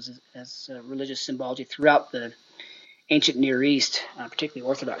certainly it was as religious symbology throughout the ancient Near East, particularly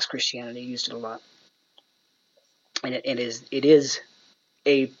Orthodox Christianity used it a lot. And it is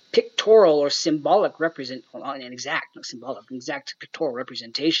a pictorial or symbolic exact pictorial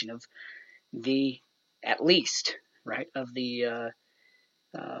representation of the, at least, right, of the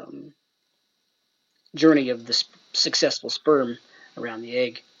journey of the successful sperm around the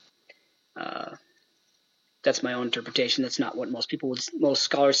egg. That's my own interpretation. That's not what most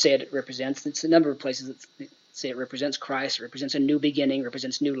scholars say it represents. It's a number of places that say it represents Christ, it represents a new beginning,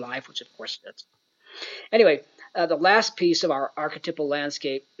 represents new life, which of course that's. Anyway, the last piece of our archetypal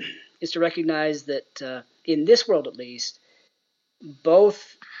landscape is to recognize that in this world, at least,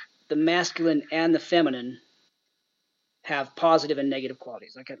 both the masculine and the feminine have positive and negative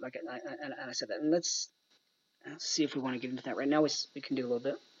qualities. Like I said that, and let's see if we want to get into that right now. We can do a little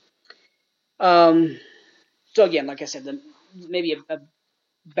bit. So again, like I said, maybe a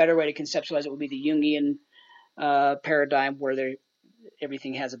better way to conceptualize it would be the Jungian paradigm, where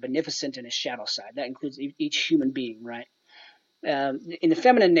everything has a beneficent and a shadow side. That includes each human being, right? In the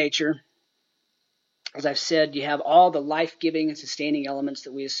feminine nature, as I've said, you have all the life-giving and sustaining elements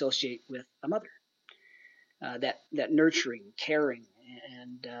that we associate with a mother. That nurturing, caring,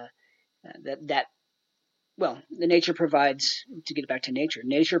 and the nature provides, to get back to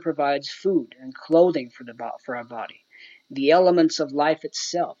nature provides food and clothing for our body, the elements of life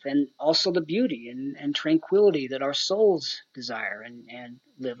itself, and also the beauty and tranquility that our souls desire and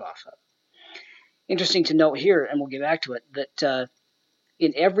live off of. Interesting to note here, and we'll get back to it, that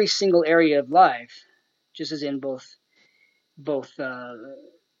in every single area of life, just as in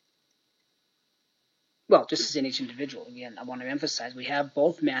just as in each individual, again, I want to emphasize we have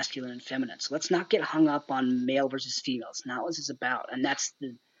both masculine and feminine. So let's not get hung up on male versus female. It's not what this is about. And that's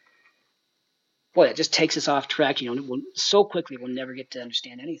it just takes us off track. So quickly we'll never get to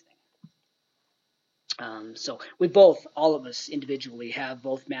understand anything. So all of us individually have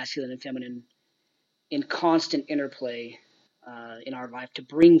both masculine and feminine in constant interplay in our life to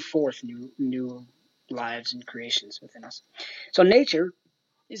bring forth new lives and creations within us. So nature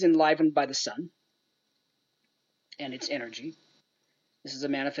is enlivened by the sun and its energy. This is a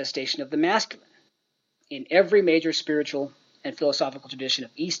manifestation of the masculine in every major spiritual and philosophical tradition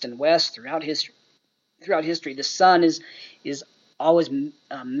of East and West throughout history. Throughout history, the sun is always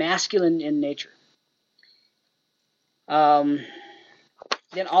masculine in nature. Then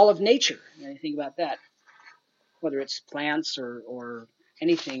all of nature, you think about that, whether it's plants or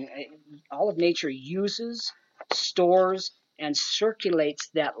anything, all of nature uses, stores, and circulates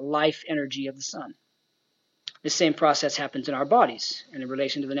that life energy of the sun. The same process happens in our bodies and in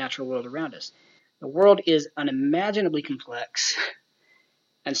relation to the natural world around us. The world is unimaginably complex.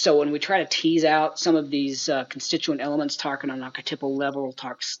 And so when we try to tease out some of these constituent elements, talking on an archetypal level,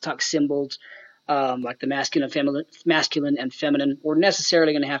 talk symbols, like the masculine and feminine, we're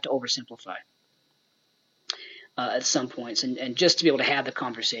necessarily going to have to oversimplify at some points, and just to be able to have the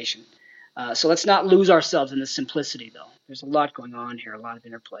conversation. So let's not lose ourselves in the simplicity, though. There's a lot going on here, a lot of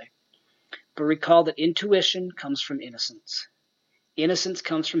interplay. But recall that intuition comes from innocence. Innocence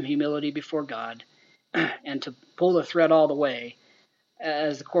comes from humility before God. And to pull the thread all the way,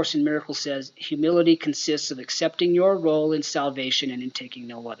 as the Course in Miracles says, humility consists of accepting your role in salvation and in taking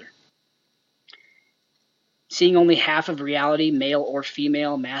no other. Seeing only half of reality, male or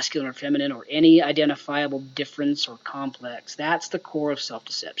female, masculine or feminine, or any identifiable difference or complex, that's the core of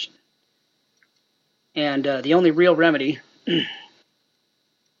self-deception. And the only real remedy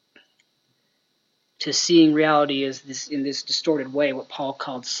to seeing reality is this, in this distorted way, what Paul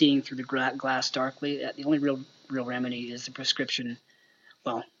called seeing through the glass darkly. The only real remedy is the prescription.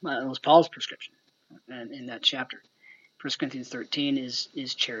 Well, it was Paul's prescription in that chapter. 1 Corinthians 13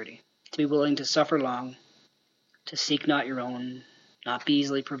 is charity. To be willing to suffer long, to seek not your own, not be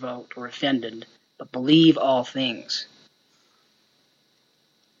easily provoked or offended, but believe all things.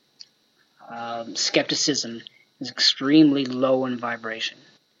 Skepticism is extremely low in vibration.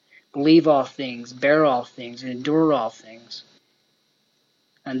 Believe all things, bear all things, and endure all things.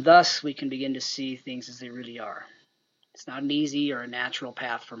 And thus we can begin to see things as they really are. It's not an easy or a natural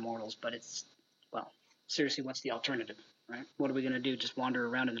path for mortals, but it's, well, seriously, what's the alternative, right? What are we going to do? Just wander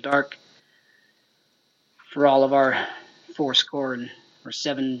around in the dark for all of our 70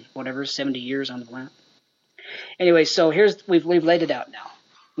 years on the planet? Anyway, so we've laid it out now.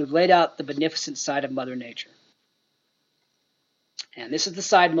 We've laid out the beneficent side of Mother Nature. And this is the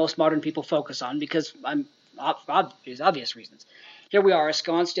side most modern people focus on because obvious reasons. Here we are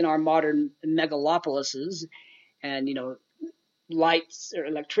ensconced in our modern megalopolises, and lights or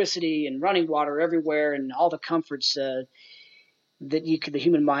electricity and running water everywhere, and all the comforts that the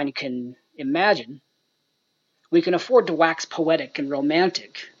human mind can imagine. We can afford to wax poetic and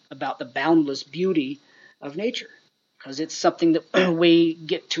romantic about the boundless beauty of nature because it's something that we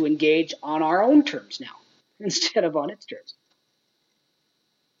get to engage on our own terms now instead of on its terms.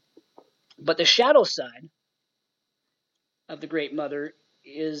 But the shadow side of the Great Mother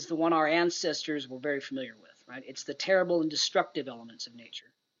is the one our ancestors were very familiar with, right? It's the terrible and destructive elements of nature.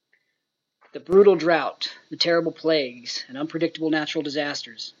 The brutal drought, the terrible plagues, and unpredictable natural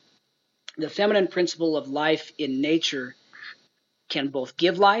disasters. The feminine principle of life in nature can both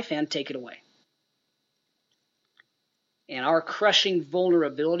give life and take it away. And our crushing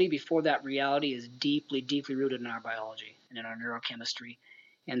vulnerability before that reality is deeply, deeply rooted in our biology and in our neurochemistry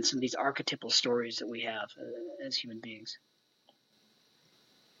and some of these archetypal stories that we have as human beings.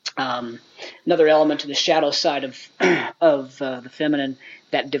 Another element to the shadow side of the feminine,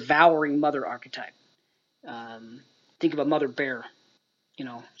 that devouring mother archetype. Think of a mother bear.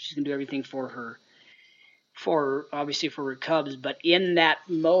 She's going to do everything for her cubs, but in that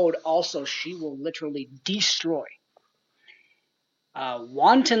mode also she will literally destroy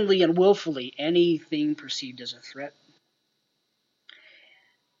wantonly and willfully anything perceived as a threat.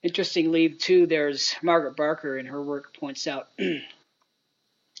 Interestingly, too, there's Margaret Barker in her work points out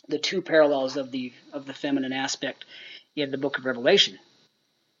the two parallels of the feminine aspect in the book of Revelation.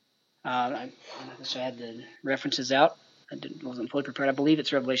 I had the references out. Wasn't fully prepared. I believe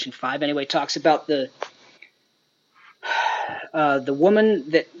it's Revelation 5. Anyway, it talks about the woman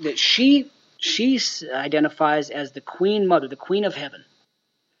that she identifies as the Queen Mother, the Queen of Heaven,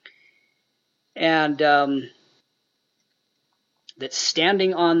 and that's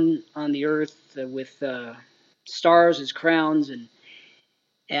standing on the earth with stars as crowns,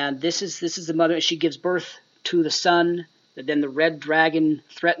 and this is the mother. She gives birth to the sun that then the red dragon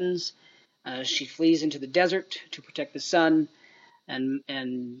threatens. She flees into the desert to protect the sun, and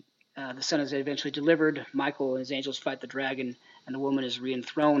the son is eventually delivered. Michael and his angels fight the dragon, and the woman is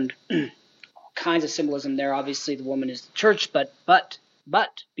re-enthroned. All kinds of symbolism there. Obviously, the woman is the church, but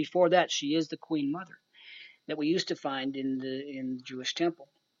But before that, she is the Queen Mother that we used to find in the Jewish temple.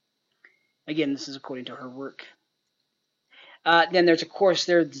 Again, this is according to her work. Then there's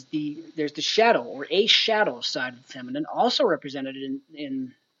the shadow or a shadow side of the feminine, also represented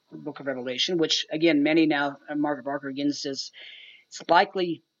in the Book of Revelation, which again many now Margaret Barker again says it's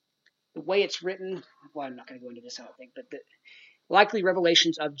likely the way it's written. Well, I'm not going to go into this, I don't think, but likely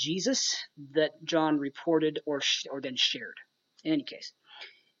revelations of Jesus that John reported or then shared. In any case,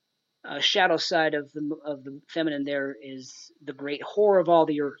 shadow side of the feminine there is the great whore of all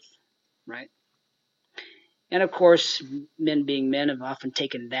the earth, right? And of course, men being men have often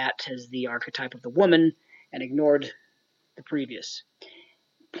taken that as the archetype of the woman and ignored the previous.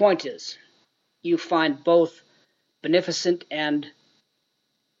 Point is, you find both beneficent and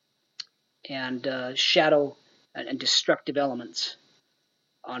shadow and destructive elements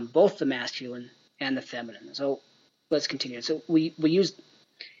on both the masculine and the feminine. So let's continue. So we use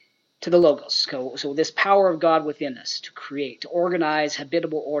to the Logos. So this power of God within us to create, to organize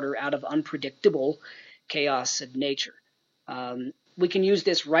habitable order out of unpredictable chaos of nature. We can use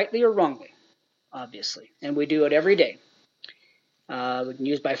this rightly or wrongly, obviously, and we do it every day. We can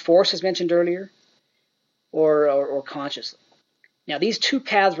use by force, as mentioned earlier, or consciously. Now, these two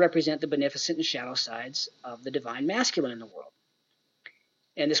paths represent the beneficent and shadow sides of the divine masculine in the world.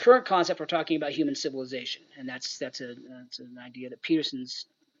 In this current concept, we're talking about human civilization, and that's an idea that Peterson's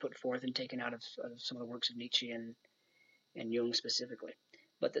put forth and taken out of some of the works of Nietzsche and Jung specifically.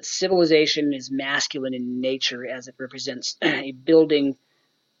 But that civilization is masculine in nature as it represents a building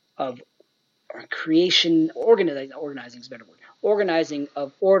of creation, organizing is a better word, organizing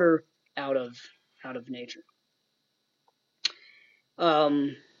of order out of nature.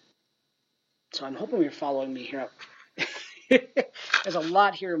 So I'm hoping you're following me here. There's a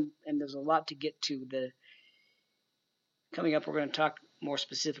lot here, and there's a lot to get to. Coming up, we're going to talk more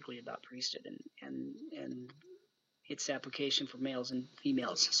specifically about priesthood and its application for males and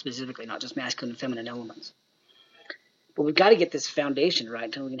females specifically, not just masculine and feminine elements. But we've got to get this foundation right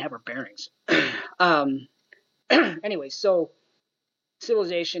until we can have our bearings. Anyway, so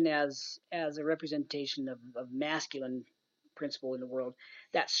civilization as a representation of masculine principle in the world,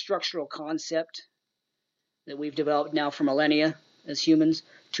 that structural concept that we've developed now for millennia as humans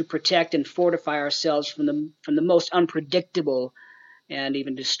to protect and fortify ourselves from the most unpredictable and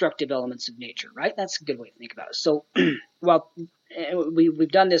even destructive elements of nature, right? That's a good way to think about it. So while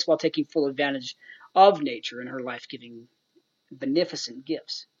we've done this while taking full advantage of nature and her life-giving beneficent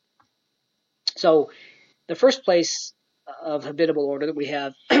gifts. So the first place of habitable order that we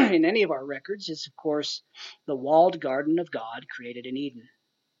have in any of our records is, of course, the walled garden of God created in Eden.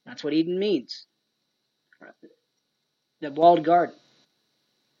 That's what Eden means. The walled garden.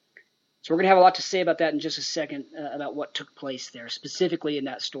 So we're going to have a lot to say about that in just a second, about what took place there, specifically in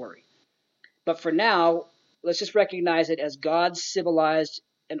that story. But for now, let's just recognize it as God's civilized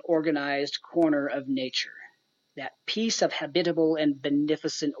and organized corner of nature. That piece of habitable and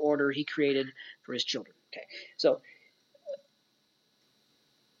beneficent order he created for his children. Okay, so,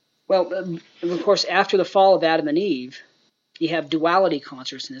 well, of course, after the fall of Adam and Eve, you have duality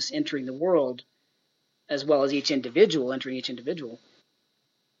consciousness entering the world, as well as each individual entering each individual.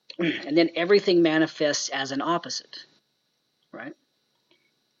 And then everything manifests as an opposite, right?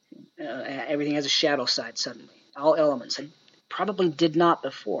 Everything has a shadow side suddenly. All elements. I probably did not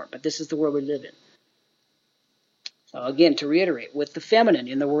before, but this is the world we live in. So again, to reiterate, with the feminine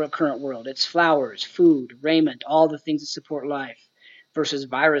in the current world, it's flowers, food, raiment, all the things that support life, versus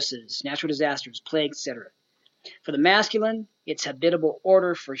viruses, natural disasters, plagues, etc. For the masculine, it's habitable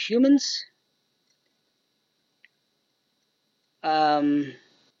order for humans.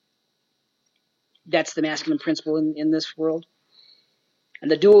 That's the masculine principle in this world. And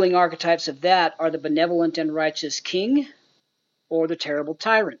the dueling archetypes of that are the benevolent and righteous king or the terrible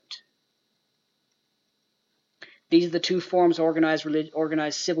tyrant. These are the two forms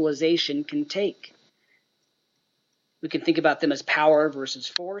organized civilization can take. We can think about them as power versus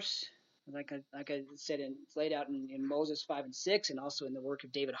force. Like I said, it's laid out in Moses 5 and 6, and also in the work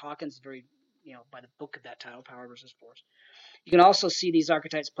of David Hawkins, by the book of that title, Power versus Force. You can also see these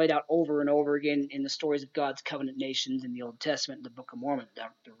archetypes played out over and over again in the stories of God's covenant nations in the Old Testament and the Book of Mormon.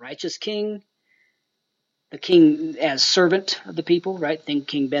 The righteous king, the king as servant of the people, right? Think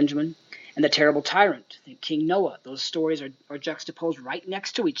King Benjamin. And the terrible tyrant, think King Noah. Those stories are juxtaposed right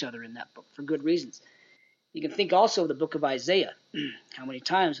next to each other in that book for good reasons. You can think also of the book of Isaiah. How many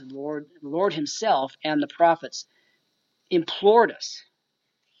times the Lord himself and the prophets implored us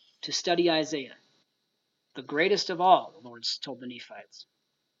to study Isaiah. The greatest of all, the Lord told the Nephites.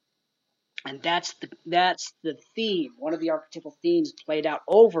 And that's the theme. One of the archetypal themes played out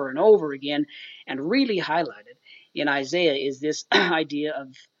over and over again and really highlighted in Isaiah is this idea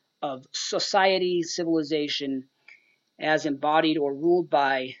of society, civilization as embodied or ruled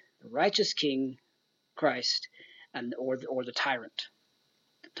by the righteous king, Christ, and or the tyrant,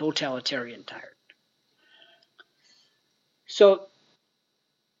 the totalitarian tyrant. So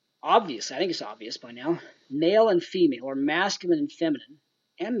obviously, I think it's obvious by now, male and female, or masculine and feminine,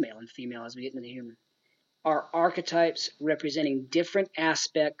 and male and female as we get into the human, are archetypes representing different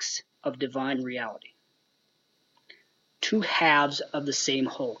aspects of divine reality. Two halves of the same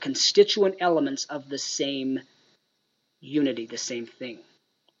whole, constituent elements of the same unity, the same thing.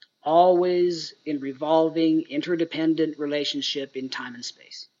 Always in revolving, interdependent relationship in time and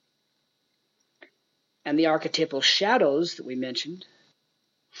space. And the archetypal shadows that we mentioned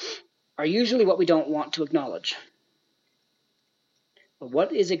are usually what we don't want to acknowledge. But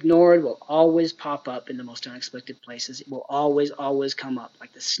what is ignored will always pop up in the most unexpected places. It will always, always come up,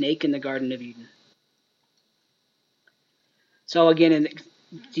 like the snake in the Garden of Eden. So again,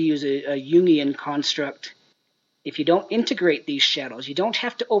 to use a Jungian construct, if you don't integrate these shadows, you don't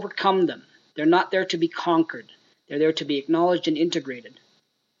have to overcome them. They're not there to be conquered. They're there to be acknowledged and integrated.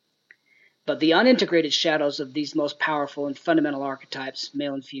 But the unintegrated shadows of these most powerful and fundamental archetypes,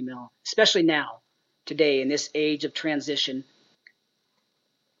 male and female, especially now, today, in this age of transition,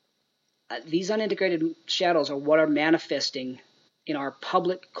 these unintegrated shadows are what are manifesting in our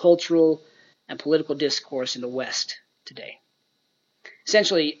public, cultural, and political discourse in the West today.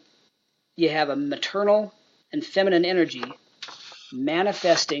 Essentially, you have a maternal and feminine energy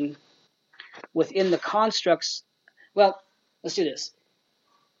manifesting within the constructs. Well, let's do this.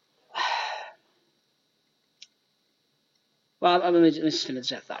 Well, let me just finish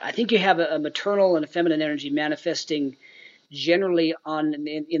that thought. I think you have a maternal and a feminine energy manifesting generally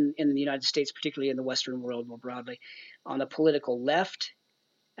in the United States, particularly in the Western world more broadly, on the political left,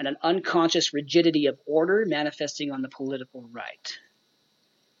 and an unconscious rigidity of order manifesting on the political right.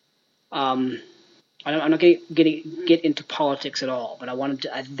 I'm not going to get into politics at all, but I wanted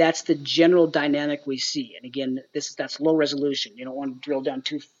to. That's the general dynamic we see. And again, that's low resolution. You don't want to drill down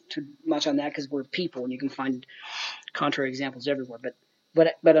too much on that because we're people, and you can find contrary examples everywhere.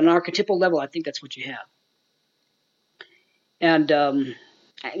 But on an archetypal level, I think that's what you have. And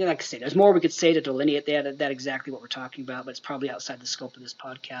like I say, there's more we could say to delineate that exactly what we're talking about, but it's probably outside the scope of this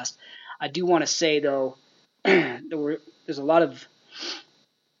podcast. I do want to say, though, there's a lot of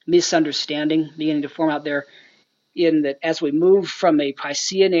misunderstanding beginning to form out there in that as we move from a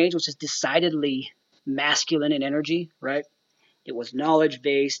Piscean age, which is decidedly masculine in energy, right? It was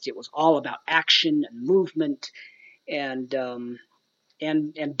knowledge-based. It was all about action and movement and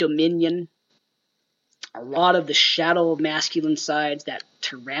dominion. A lot of the shadow masculine sides, that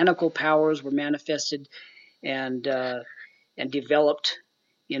tyrannical powers were manifested and developed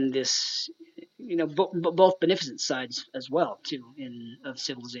in this, both beneficent sides as well too of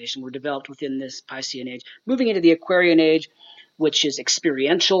civilization were developed within this Piscean age. Moving into the Aquarian age, which is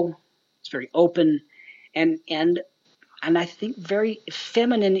experiential, it's very open, and I think very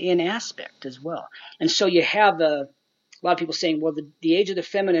feminine in aspect as well. And so you have a lot of people saying, well, the age of the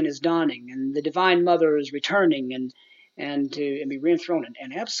feminine is dawning, and the Divine Mother is returning, and be reinthroned,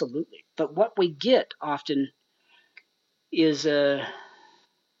 and absolutely. But what we get often is a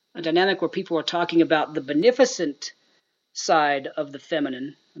dynamic where people are talking about the beneficent side of the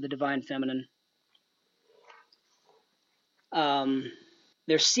feminine, the divine feminine.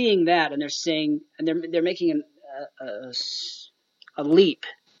 They're seeing that, and they're saying, and they're making a leap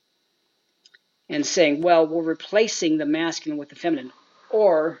and saying, well, we're replacing the masculine with the feminine,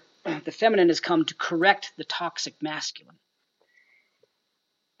 or the feminine has come to correct the toxic masculine.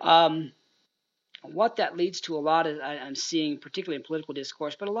 What that leads to a lot of, I'm seeing, particularly in political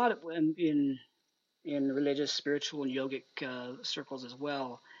discourse, but a lot of in religious, spiritual, and yogic circles as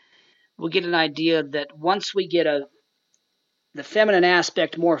well, we'll get an idea that once we get the feminine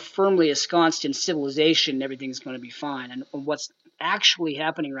aspect more firmly ensconced in civilization, everything's going to be fine. And what's actually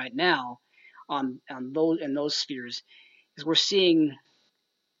happening right now in those spheres is we're seeing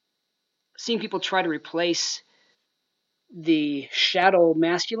people try to replace the shadow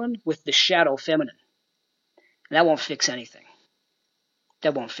masculine with the shadow feminine. And that won't fix anything.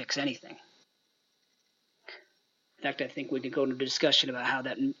 In fact, I think we could go into a discussion about how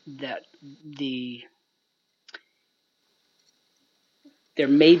there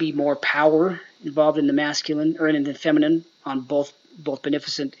may be more power involved in the masculine or in the feminine on both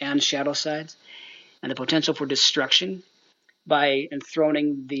beneficent and shadow sides, and the potential for destruction by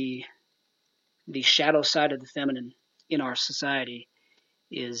enthroning the shadow side of the feminine in our society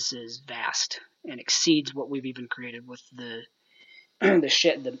is vast and exceeds what we've even created with the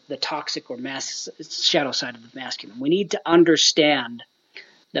toxic or shadow side of the masculine. We need to understand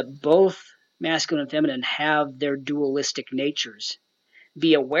that both masculine and feminine have their dualistic natures.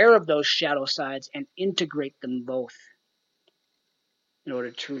 Be aware of those shadow sides and integrate them both in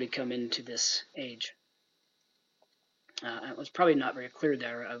order to truly come into this age. It was probably not very clear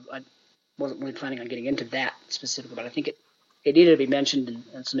there. I wasn't really planning on getting into that specifically, but I think it needed to be mentioned,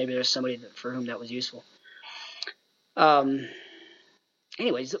 and so maybe there's somebody for whom that was useful.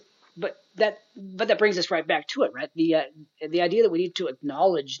 Anyways, but that brings us right back to it, right? The idea that we need to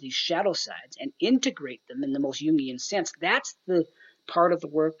acknowledge these shadow sides and integrate them in the most Jungian sense. That's the part of the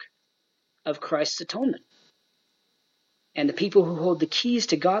work of Christ's atonement, and the people who hold the keys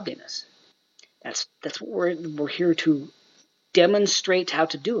to godliness. That's what we're here to demonstrate how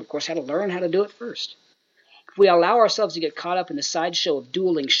to do. Of course, how to learn how to do it first. If we allow ourselves to get caught up in the sideshow of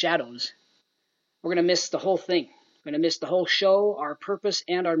dueling shadows, we're going to miss the whole thing. We're going to miss the whole show, our purpose,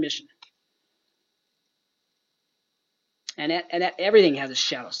 and our mission. And that everything has a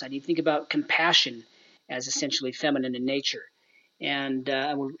shadow side. You think about compassion as essentially feminine in nature, and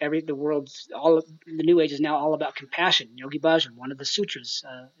the New Age is now all about compassion. Yogi Bhajan, one of the sutras.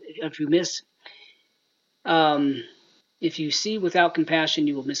 If you see without compassion,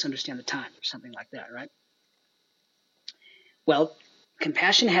 you will misunderstand the time, or something like that, right? Well,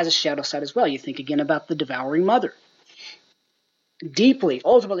 compassion has a shadow side as well. You think again about the devouring mother. Deeply,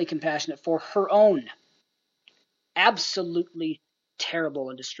 ultimately compassionate for her own. Absolutely terrible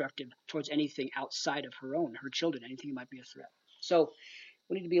and destructive towards anything outside of her own, her children, anything that might be a threat. So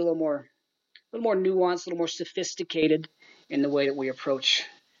we need to be a little more nuanced, a little more sophisticated in the way that we approach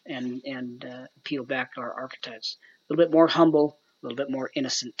and peel back our archetypes. A little bit more humble, a little bit more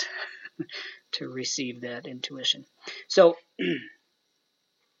innocent to receive that intuition. So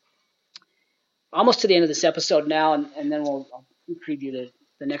almost to the end of this episode now, and then I'll preview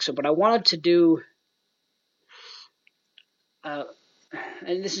the next one. But I wanted to do, and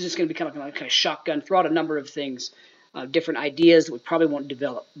this is just going to be kind of shotgun, throw out a number of things, different ideas that we probably won't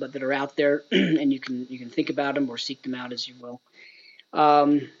develop, but that are out there, and you can think about them or seek them out as you will.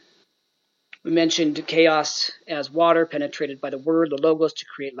 We mentioned chaos as water penetrated by the word, the logos, to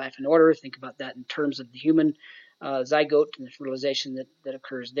create life and order. Think about that in terms of the human zygote and the fertilization that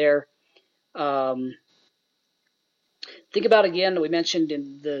occurs there. Think about, again, we mentioned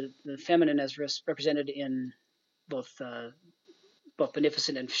in the feminine as represented in both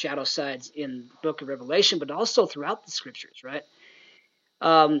beneficent and shadow sides in the book of Revelation, but also throughout the scriptures, right?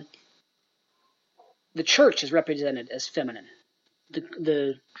 The church is represented as feminine.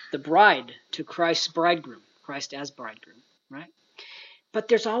 The bride to Christ's bridegroom, Christ as bridegroom, right? But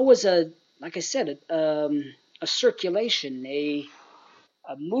there's always like I said, a circulation, a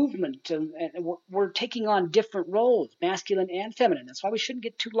movement, and we're taking on different roles, masculine and feminine. That's why we shouldn't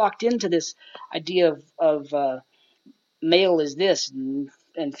get too locked into this idea of male is this and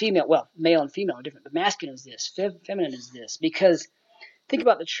female. Well, male and female are different, but masculine is this, feminine is this. Because think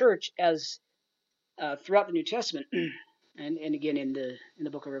about the church as throughout the New Testament, and again in the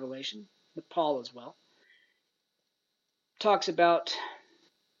book of Revelation, but Paul as well, talks about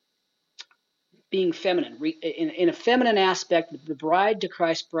being feminine, in a feminine aspect, the bride to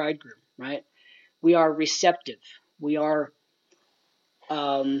Christ's bridegroom, right? We are receptive. We are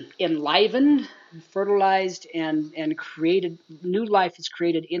enlivened, fertilized, and created. New life is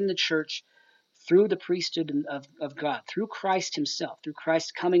created in the church through the priesthood of God, through Christ himself, through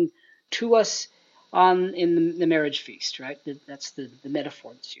Christ coming to us in the marriage feast, right? That's the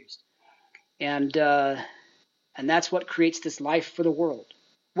metaphor that's used. And that's what creates this life for the world.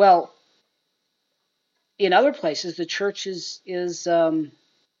 Well, in other places, the church is okay,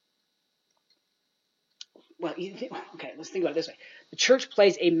 let's think about it this way. The church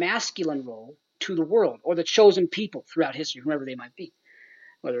plays a masculine role to the world, or the chosen people throughout history, whoever they might be,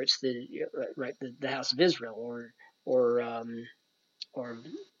 whether it's the house of Israel or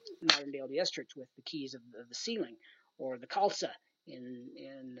modern day LDS church with the keys of the ceiling, or the Khalsa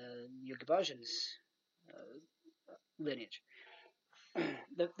in Yogi Bhajan's lineage.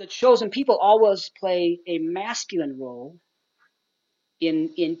 The chosen people always play a masculine role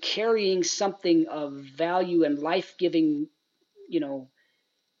in carrying something of value and life-giving,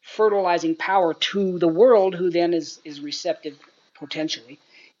 fertilizing power to the world, who then is receptive potentially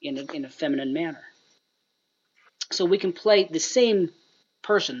in a feminine manner. So we can play the same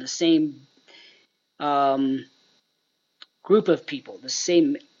person, the same group of people, the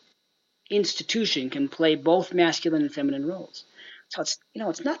same institution can play both masculine and feminine roles. So it's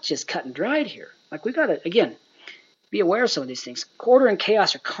not just cut and dried here. Like we got to, again, Be aware of some of these things. Order and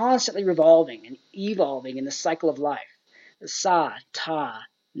chaos are constantly revolving and evolving in the cycle of life. The sa, ta,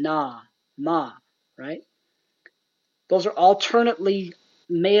 na, ma, right? Those are alternately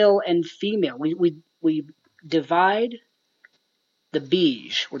male and female. We divide the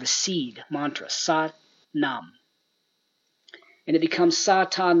bij, or the seed mantra, Sat Nam. And it becomes Sa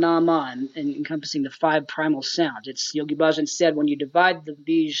Ta Na Ma, encompassing the 5 primal sounds. It's Yogi Bhajan said, when you divide the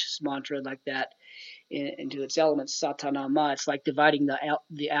bij mantra like that into its elements, Sa Ta Na Ma, it's like dividing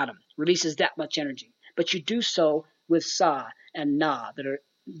the atom. Releases that much energy. But you do so with Sa and Na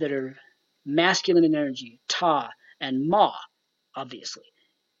that are masculine in energy, Ta and Ma, obviously,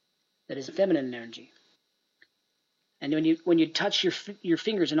 that is feminine in energy. And when you touch your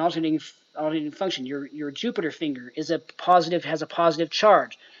fingers in alternating function, your Jupiter finger has a positive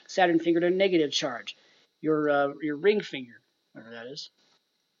charge. Saturn finger a negative charge. Your ring finger, whatever that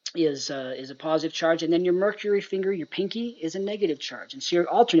is a positive charge, and then your Mercury finger, your pinky, is a negative charge. And so you're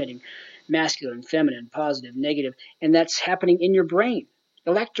alternating masculine, feminine, positive, negative, and that's happening in your brain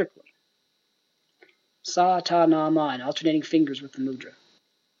electrically. Sa ta na ma, and alternating fingers with the mudra.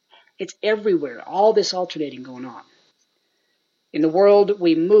 It's everywhere. All this alternating going on. In the world,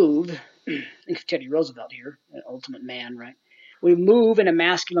 we move, think of Teddy Roosevelt here, an ultimate man, right? We move in a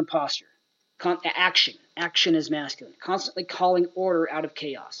masculine posture. Action. Action is masculine. Constantly calling order out of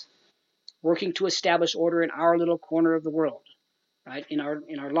chaos. Working to establish order in our little corner of the world, right? In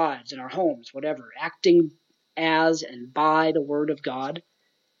our lives, in our homes, whatever. Acting as and by the word of God,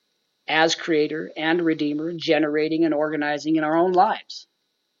 as creator and redeemer, generating and organizing in our own lives.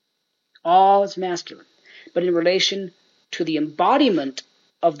 All is masculine. But in relation to the embodiment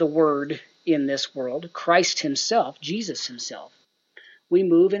of the word in this world, Christ himself, Jesus himself, we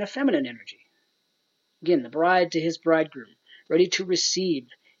move in a feminine energy. Again, the bride to his bridegroom, ready to receive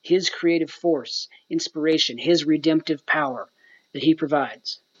his creative force, inspiration, his redemptive power that he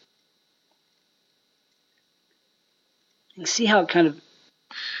provides. You see how it kind of,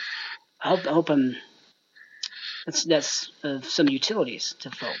 I hope that's some utilities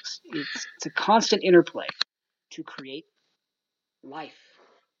to folks. It's a constant interplay to create life.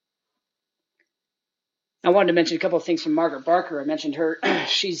 I wanted to mention a couple of things from Margaret Barker. I mentioned her.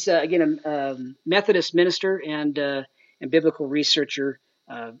 She's, again, a Methodist minister and biblical researcher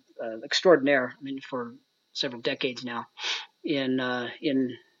extraordinaire, for several decades now in the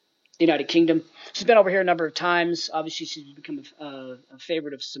United Kingdom. She's been over here a number of times. Obviously, she's become a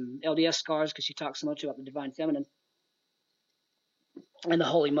favorite of some LDS scholars because she talks so much about the divine feminine and the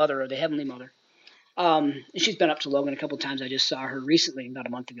Holy Mother, or the Heavenly Mother. She's been up to Logan a couple of times. I just saw her recently, about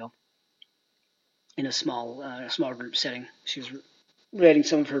a month ago, in a small group setting. She was reading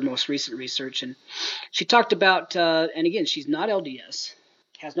some of her most recent research, and she talked about, and again, she's not LDS,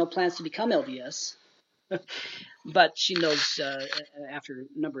 has no plans to become LDS, but she knows, after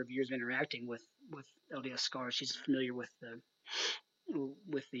a number of years of interacting with LDS scholars, she's familiar with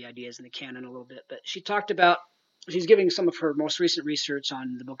the ideas in the canon a little bit. But she talked about, she's giving some of her most recent research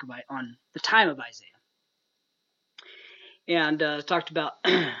on on the time of Isaiah, and talked about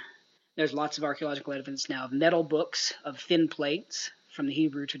there's lots of archaeological evidence now of metal books of thin plates from the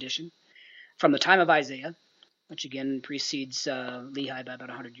Hebrew tradition from the time of Isaiah, which again precedes Lehi by about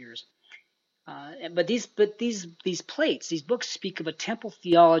 100 years. But these plates, these books, speak of a temple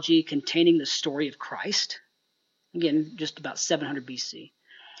theology containing the story of Christ, again just about 700 BC,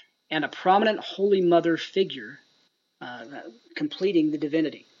 and a prominent Holy Mother figure completing the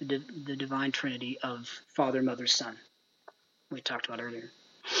divinity, the divine trinity of Father, Mother, Son, we talked about earlier.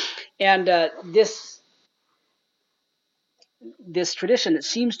 And this tradition that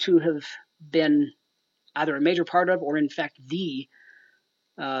seems to have been either a major part of, or in fact the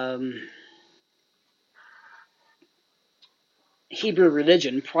Hebrew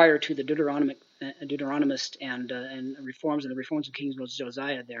religion prior to the Deuteronomist and reforms, and the reforms of King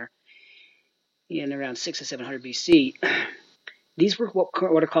Josiah there in around 600 to 700 BC. These were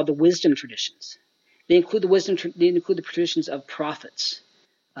what are called the wisdom traditions. They include the traditions of prophets.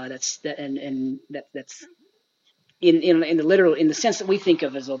 That's in the sense that we think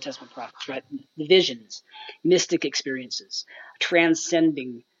of as Old Testament prophets, right? The visions, mystic experiences,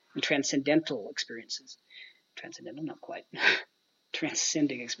 transcending and transcendental experiences. Transcendental, not quite.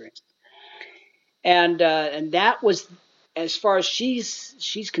 Transcending experiences. And that was, as far as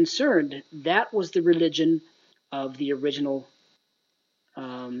she's concerned, that was the religion of the original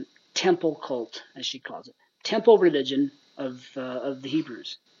temple cult, as she calls it, temple religion of the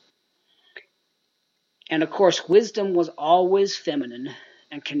Hebrews. And of course, wisdom was always feminine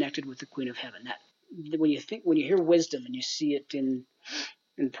and connected with the Queen of Heaven. That when you hear wisdom and you see it in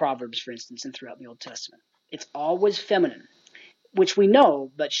Proverbs, for instance, and throughout the Old Testament, It's always feminine, which we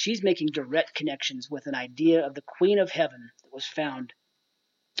know, but she's making direct connections with an idea of the Queen of Heaven that was found,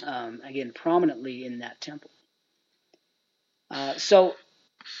 again, prominently in that temple. And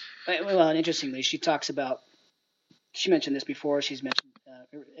interestingly, she mentioned this before. She's mentioned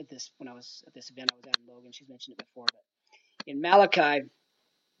when I was at this event I was at in Logan. She's mentioned it before, but in Malachi,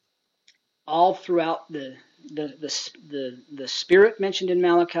 all throughout the Spirit mentioned in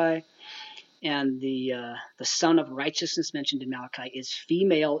Malachi, and the Son of Righteousness mentioned in Malachi is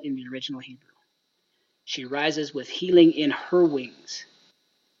female in the original Hebrew. She rises with healing in her wings.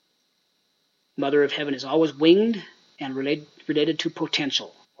 Mother of Heaven is always winged and related to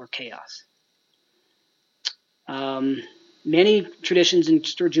potential or chaos. Many traditions and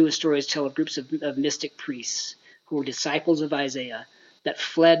Jewish stories tell of groups of mystic priests who were disciples of Isaiah that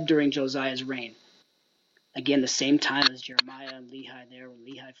fled during Josiah's reign. Again, the same time as Jeremiah and Lehi there, when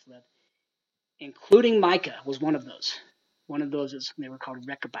Lehi fled. Including Micah was one of those. One of those is, they were called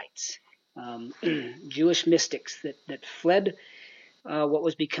Rechabites. Jewish mystics that fled what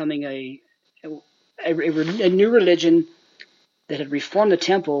was becoming a new religion that had reformed the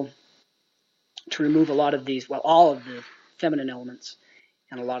temple to remove a lot of these, all of the feminine elements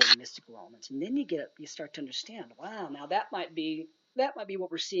and a lot of the mystical elements. And then you start to understand, wow, now that might be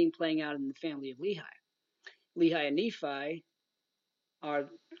what we're seeing playing out in the family of Lehi. Lehi and Nephi are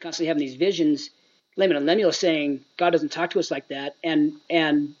constantly having these visions. Laman and Lemuel saying, God doesn't talk to us like that, and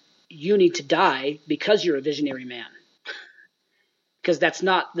you need to die because you're a visionary man. Because that's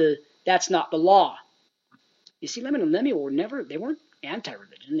not the law. You see, Laman and Lemuel they weren't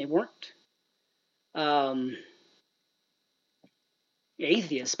anti-religion. They weren't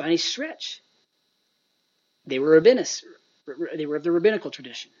atheists by any stretch. They were rabbinists. They were of the rabbinical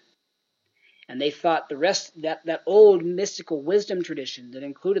tradition. And they thought the rest, that old mystical wisdom tradition that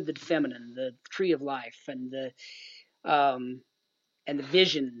included the feminine, the tree of life, and the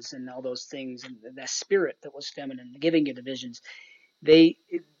visions and all those things, and that spirit that was feminine, giving you the visions, they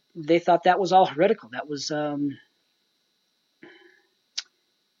thought that was all heretical. That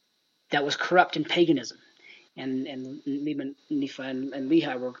was corrupt in paganism. And Nephi and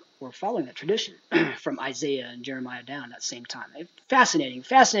Lehi were following that tradition from Isaiah and Jeremiah down at that same time. Fascinating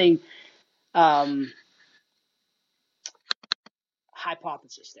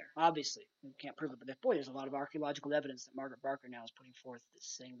hypothesis there. Obviously, we can't prove it, but there's a lot of archaeological evidence that Margaret Barker now is putting forth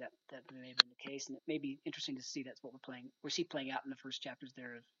saying that may have been the case, and it may be interesting to see that's what we see playing out in the first chapters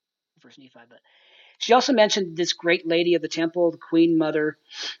there of the first Nephi. But she also mentioned this great lady of the temple, the Queen Mother,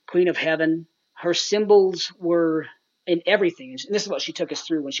 Queen of Heaven. Her symbols were in everything, and this is what she took us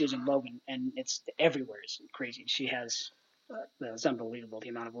through when she was in Logan, and it's everywhere. It's crazy. She has, it's unbelievable the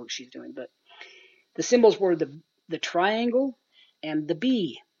amount of work she's doing. But the symbols were the triangle and the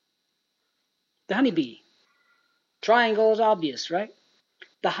bee, the honeybee. Triangle is obvious, right?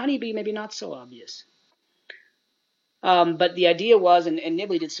 The honeybee maybe not so obvious. But the idea was, and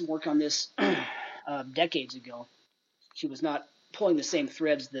Nibley did some work on this decades ago. She was not pulling the same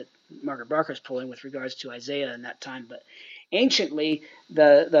threads that Margaret Barker is pulling with regards to Isaiah in that time. But anciently,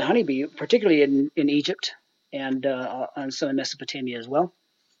 the honeybee, particularly in Egypt and some in Mesopotamia as well,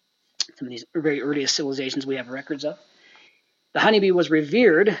 some of these very earliest civilizations we have records of, the honeybee was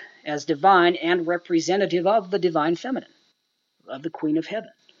revered as divine and representative of the divine feminine, of the Queen of Heaven.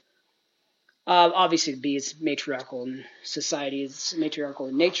 Obviously, the bee is matriarchal in society, it's matriarchal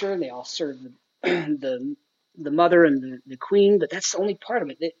in nature. They all serve the mother and the queen, but that's only part of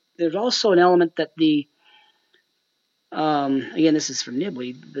it. There's also an element that again, this is from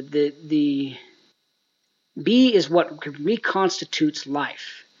Nibley, but the bee is what reconstitutes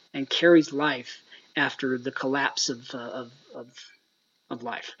life and carries life after the collapse of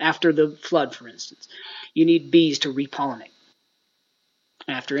life. After the flood, for instance, you need bees to repollinate.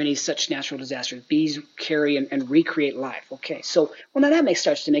 After any such natural disaster, bees carry and recreate life. Okay, so now that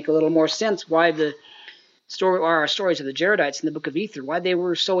starts to make a little more sense why our stories of the Jaredites in the Book of Ether, why they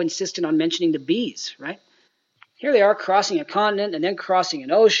were so insistent on mentioning the bees, right? Here they are crossing a continent and then crossing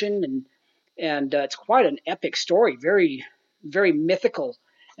an ocean, and it's quite an epic story, very, very mythical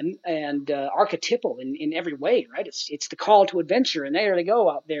and archetypal in every way, right? It's the call to adventure, and there they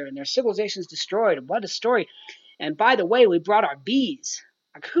go out there, and their civilization's destroyed, and what a story. And by the way, we brought our bees.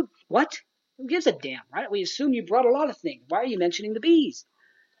 Like, what? Who gives a damn, right? We assume you brought a lot of things. Why are you mentioning the bees?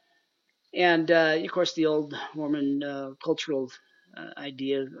 And, of course, the old Mormon cultural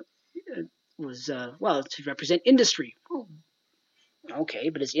idea was, to represent industry. Well, okay,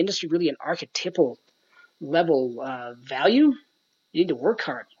 but is industry really an archetypal level value? You need to work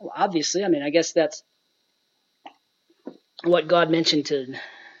hard. Well, obviously, I guess that's what God mentioned to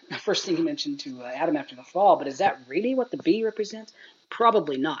first thing he mentioned to Adam after the fall. But is that really what the bee represents?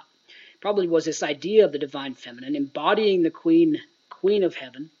 Probably not. Probably was this idea of the divine feminine embodying the queen of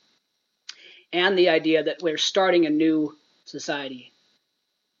heaven, and the idea that we're starting a new society.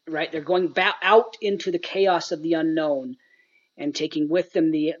 Right? They're going back out into the chaos of the unknown and taking with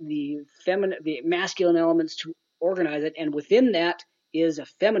them the feminine, the masculine elements to organize it, and within that is a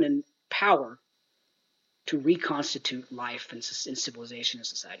feminine power to reconstitute life and civilization and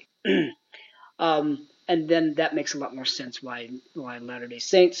society. And then that makes a lot more sense why Latter-day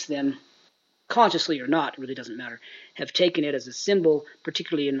Saints, then consciously or not, it really doesn't matter, have taken it as a symbol,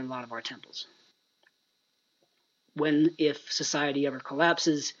 particularly in a lot of our temples. If society ever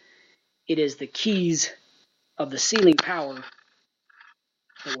collapses, it is the keys of the sealing power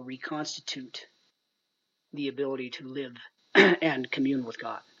that will reconstitute the ability to live and commune with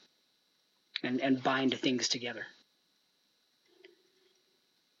God and bind things together.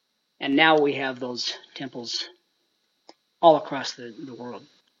 And now we have those temples all across the world.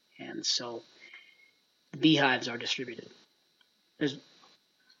 And so the beehives are distributed. I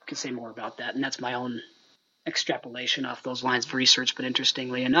could say more about that, and that's my own extrapolation off those lines of research, but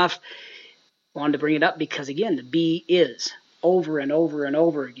interestingly enough, I wanted to bring it up because, again, the bee is over and over and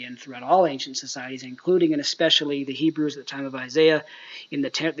over again throughout all ancient societies, including and especially the Hebrews at the time of Isaiah, in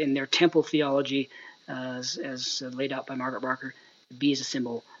their temple theology, as laid out by Margaret Barker. The bee is a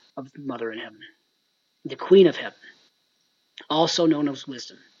symbol of the Mother in Heaven, the Queen of Heaven, also known as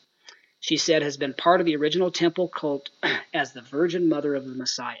wisdom. She said has been part of the original temple cult as the Virgin Mother of the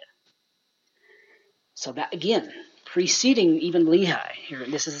Messiah. So that, again, preceding even Lehi. Here,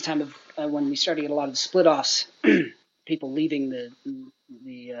 this is the time of when we started to get a lot of split-offs, people leaving the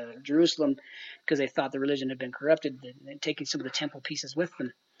Jerusalem because they thought the religion had been corrupted, and taking some of the temple pieces with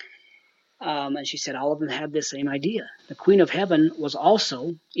them. And she said all of them had this same idea. The Queen of Heaven was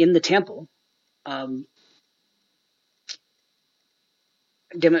also in the temple,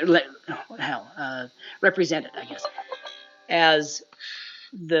 represented, I guess, as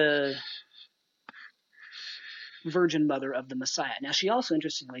the Virgin Mother of the Messiah. Now, she also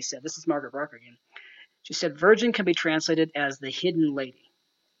interestingly said, this is Margaret Barker again, she said, virgin can be translated as the hidden lady.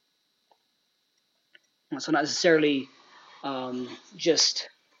 So not necessarily just,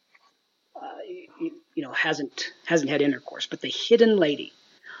 hasn't had intercourse, but the hidden lady,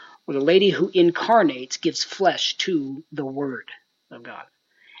 or the lady who incarnates, gives flesh to the Word of God.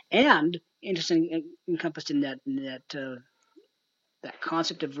 And, interesting, encompassed in that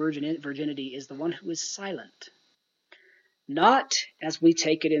concept of virginity is the one who is silent. Not as we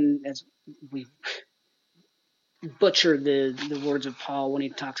take it in, as we butcher the words of Paul when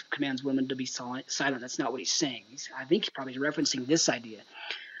he commands women to be silent. That's not what he's saying. I think he's probably referencing this idea.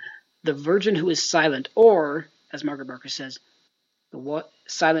 The virgin who is silent, or, as Margaret Barker says,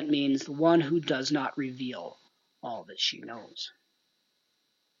 silent means the one who does not reveal all that she knows.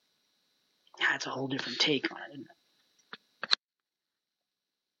 That's a whole different take on it, isn't it?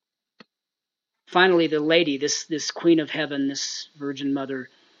 Finally, the lady, this Queen of Heaven, this Virgin Mother,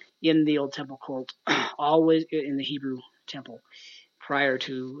 in the Old Temple cult, always in the Hebrew temple, prior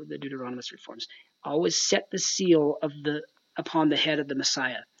to the Deuteronomist reforms, always set the seal upon the head of the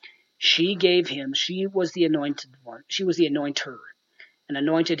Messiah. She was the anointed one. She was the anointer, and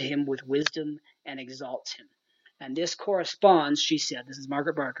anointed him with wisdom and exalts him. And this corresponds, she said, this is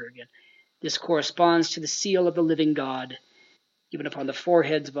Margaret Barker again, this corresponds to the seal of the living God given upon the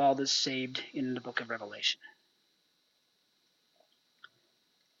foreheads of all the saved in the book of Revelation.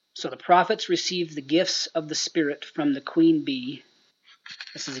 So the prophets received the gifts of the Spirit from the queen bee.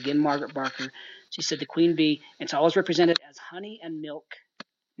 This is again Margaret Barker. She said the queen bee, it's always represented as honey and milk.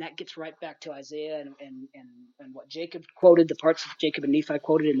 And that gets right back to Isaiah and what Jacob quoted, the parts of Jacob and Nephi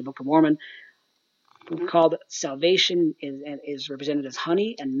quoted in the Book of Mormon, called salvation is represented as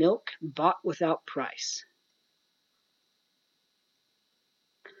honey and milk bought without price.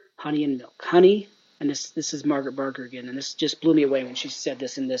 Honey and milk. Honey, and this is Margaret Barker again, and this just blew me away when she said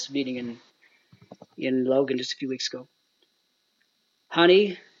this in this meeting in Logan just a few weeks ago.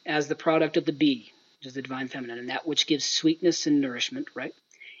 Honey as the product of the bee, which is the divine feminine, and that which gives sweetness and nourishment, right?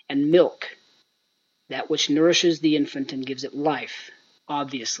 And milk, that which nourishes the infant and gives it life,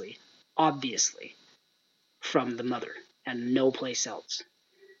 obviously, from the mother and no place else.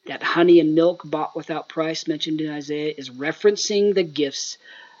 That honey and milk bought without price mentioned in Isaiah is referencing the gifts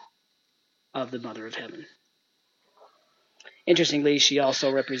of the Mother of Heaven. Interestingly, she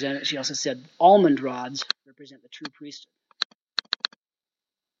also said almond rods represent the true priesthood.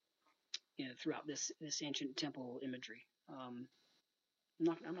 Throughout this ancient temple imagery. I'm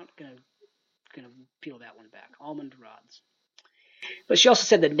not going to peel that one back. Almond rods. But she also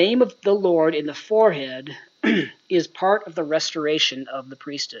said the name of the Lord in the forehead is part of the restoration of the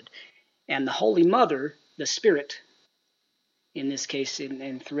priesthood. And the Holy Mother, the Spirit, in this case,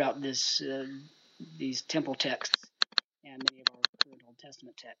 and throughout these temple texts and many of our current Old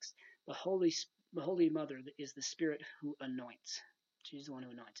Testament texts, the Holy Mother is the Spirit who anoints. She's the one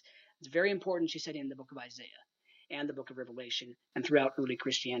who anoints. It's very important, she said, in the book of Isaiah and the book of Revelation and throughout early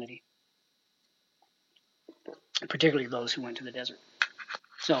Christianity, particularly those who went to the desert.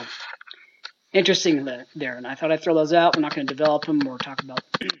 So, interesting there, and I thought I'd throw those out. We're not going to develop them or talk about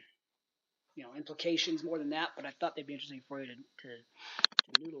implications more than that, but I thought they'd be interesting for you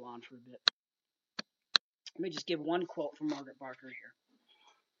to noodle on for a bit. Let me just give one quote from Margaret Barker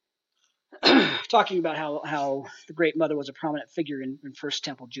here, talking about how the Great Mother was a prominent figure in First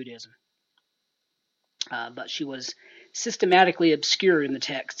Temple Judaism. But she was systematically obscure in the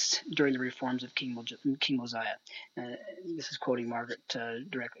texts during the reforms of King Mosiah. This is quoting Margaret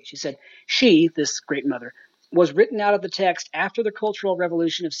directly. She said, she, this Great Mother, was written out of the text after the Cultural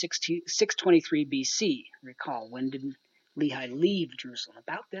Revolution of 623 BC. Recall, when did Lehi leave Jerusalem?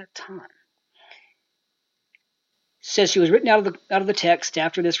 About that time. Says she was written out of the text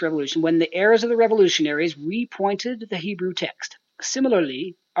after this revolution, when the heirs of the revolutionaries repointed the Hebrew text.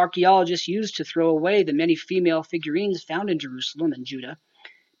 Similarly, archaeologists used to throw away the many female figurines found in Jerusalem and Judah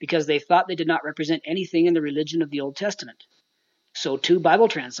because they thought they did not represent anything in the religion of the Old Testament. So too Bible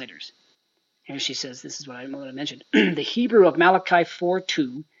translators. Here she says, this is what I mentioned. The Hebrew of Malachi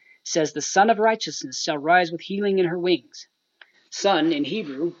 4:2 says, the Son of Righteousness shall rise with healing in her wings. Son in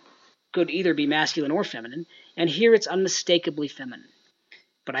Hebrew could either be masculine or feminine, and here it's unmistakably feminine.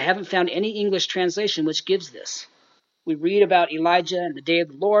 But I haven't found any English translation which gives this. We read about Elijah and the day of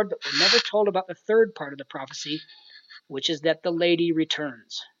the Lord, but we're never told about the third part of the prophecy, which is that the lady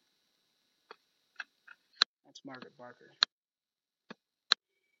returns. That's Margaret Barker.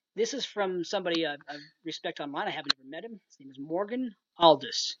 This is from somebody I respect online. I haven't ever met him. His name is Morgan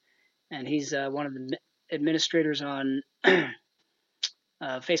Aldous, and he's one of the administrators on a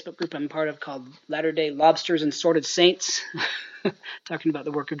Facebook group I'm part of called Latter-day Lobsters and Sordid Saints, talking about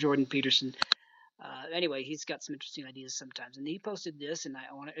the work of Jordan Peterson. Anyway, he's got some interesting ideas sometimes. And he posted this, and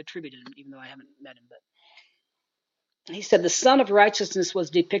I want to attribute him, even though I haven't met him. But he said the Son of Righteousness was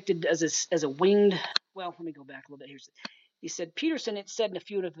depicted as a winged... Well, let me go back a little bit here. He said, Peterson had said in a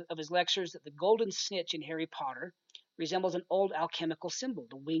few of his lectures that the golden snitch in Harry Potter resembles an old alchemical symbol,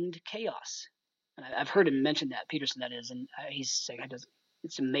 the winged chaos. And I've heard him mention that, Peterson that is, and he's saying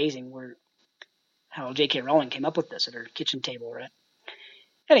it's amazing how J.K. Rowling came up with this at her kitchen table, right?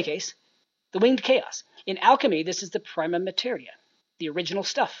 In any case, the winged chaos. In alchemy, this is the prima materia, the original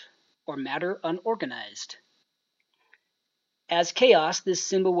stuff, or matter unorganized. As chaos, this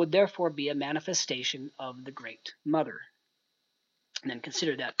symbol would therefore be a manifestation of the Great Mother. And then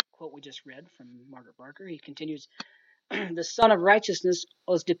consider that quote we just read from Margaret Barker. He continues, the Son of Righteousness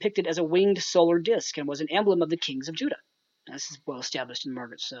was depicted as a winged solar disk and was an emblem of the kings of Judah. Now, this is well established in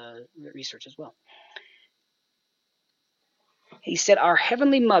Margaret's research as well. He said, our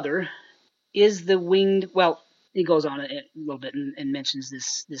Heavenly Mother is the winged, well, he goes on a little bit and mentions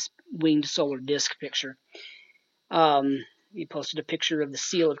this winged solar disk picture. He posted a picture of the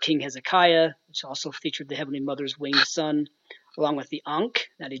seal of King Hezekiah, which also featured the Heavenly Mother's winged sun, along with the Ankh,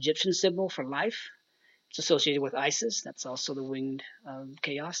 that Egyptian symbol for life. It's associated with Isis. That's also the winged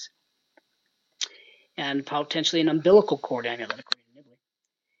chaos. And potentially an umbilical cord amulet, according to Nibley,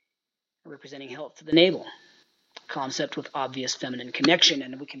 representing health to the navel. Concept with obvious feminine connection,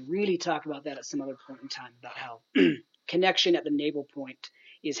 and we can really talk about that at some other point in time, about how connection at the navel point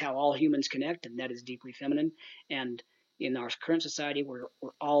is how all humans connect, and that is deeply feminine. And in our current society, we're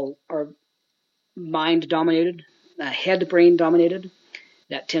all are mind dominated, head brain dominated.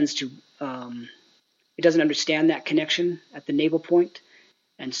 That tends to it doesn't understand that connection at the navel point,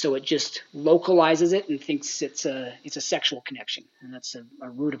 and so it just localizes it and thinks it's a sexual connection, and that's a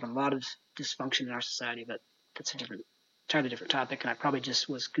root of a lot of dysfunction in our society. But that's entirely different topic, and I probably just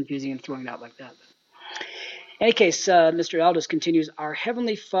was confusing and throwing it out like that. In any case, Mr. Aldous continues, our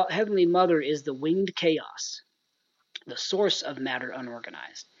Heavenly Mother is the winged chaos, the source of matter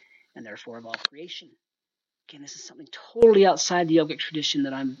unorganized, and therefore of all creation. Again, this is something totally outside the yogic tradition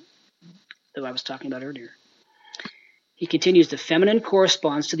that I was talking about earlier. He continues, the feminine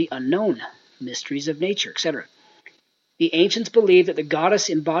corresponds to the unknown, mysteries of nature, etc. The ancients believed that the goddess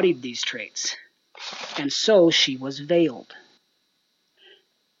embodied these traits, and so she was veiled.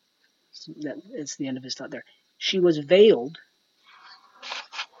 It's the end of his thought there. She was veiled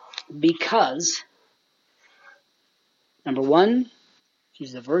because, number one,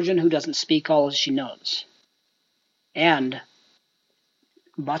 she's the virgin who doesn't speak all she knows. And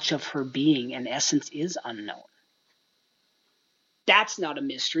Much of her being and essence is unknown. That's not a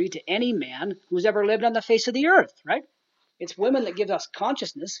mystery to any man who's ever lived on the face of the earth, right? It's women that give us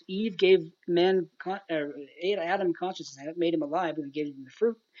consciousness. Eve gave Adam consciousness, and it made him alive, and gave him the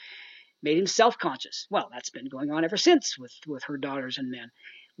fruit, made him self-conscious. Well, that's been going on ever since with her daughters and men.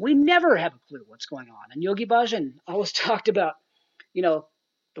 We never have a clue what's going on. And Yogi Bhajan always talked about,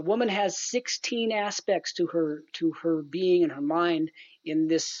 the woman has 16 aspects to her being and her mind in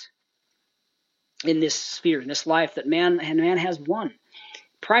this sphere, in this life, that man has one.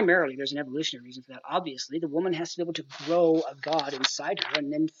 Primarily, there's an evolutionary reason for that. Obviously, the woman has to be able to grow a god inside her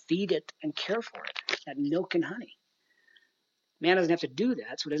and then feed it and care for it, that milk and honey. Man doesn't have to do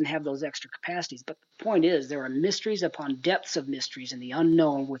that, so he doesn't have those extra capacities. But the point is, there are mysteries upon depths of mysteries in the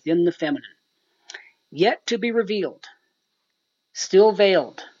unknown within the feminine, yet to be revealed, still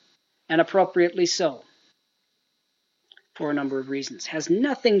veiled, and appropriately so, for a number of reasons. Has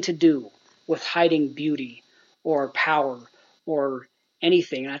nothing to do with hiding beauty or power or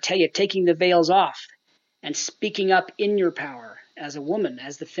anything. And I tell you, taking the veils off and speaking up in your power as a woman,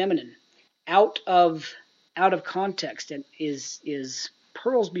 as the feminine, out of context, and is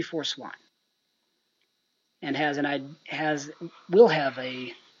pearls before swine, and will have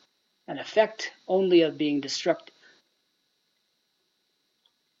an effect only of being destructive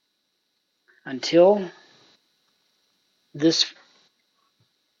until the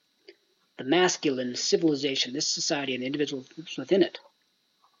masculine civilization, this society, and the individuals within it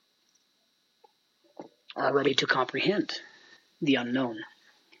are ready to comprehend the unknown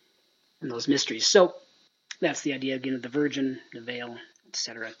and those mysteries. So that's the idea, again, of the virgin, the veil,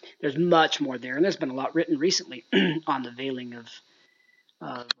 etc. There's much more there, and there's been a lot written recently on the veiling of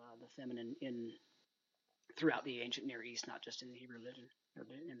the feminine throughout the ancient Near East, not just in the Hebrew religion or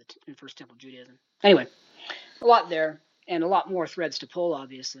in First Temple Judaism. Anyway, a lot there, and a lot more threads to pull,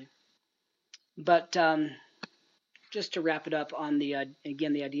 obviously. But just to wrap it up on the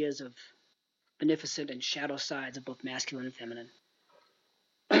ideas of beneficent and shadow sides of both masculine and feminine.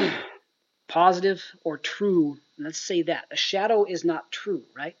 Positive or true, let's say that. A shadow is not true,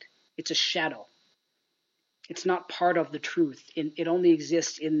 right? It's a shadow. It's not part of the truth. It only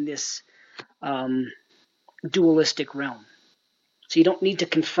exists in this dualistic realm. So you don't need to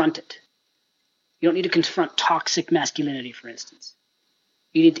confront it. You don't need to confront toxic masculinity, for instance.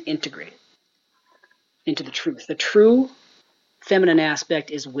 You need to integrate it into the truth. The true feminine aspect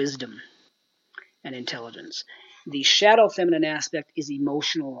is wisdom and intelligence. The shadow feminine aspect is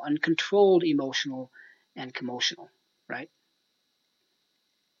emotional, uncontrolled emotional, and commotional, right?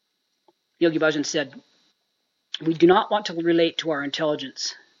 Yogi Bhajan said, we do not want to relate to our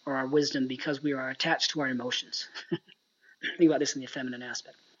intelligence or our wisdom because we are attached to our emotions. Think about this in the feminine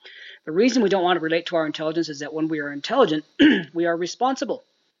aspect. The reason we don't want to relate to our intelligence is that when we are intelligent, we are responsible.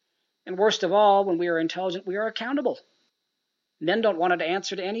 And worst of all, when we are intelligent, we are accountable. Men don't want to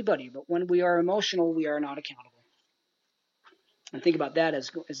answer to anybody, but when we are emotional, we are not accountable. And think about that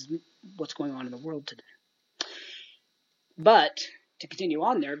as what's going on in the world today. But, to continue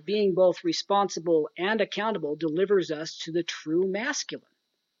on there, being both responsible and accountable delivers us to the true masculine.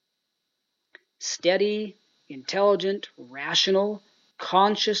 Steady, intelligent, rational,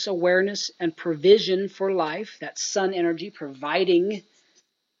 conscious awareness and provision for life, that sun energy providing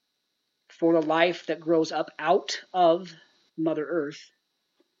for the life that grows up out of Mother Earth.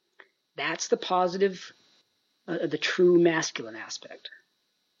 That's the positive, the true masculine aspect.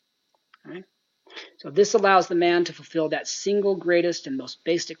 All right? So this allows the man to fulfill that single greatest and most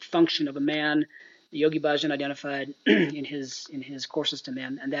basic function of a man, the Yogi Bhajan identified in his courses to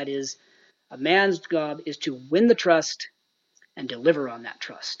men, and that is a man's job is to win the trust and deliver on that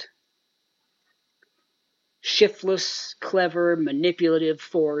trust. Shiftless, clever, manipulative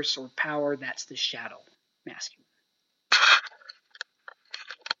force or power, that's the shadow masculine.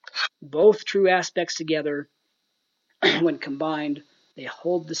 Both true aspects together, when combined, they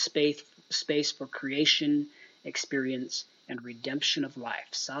hold the space for creation, experience, and redemption of life.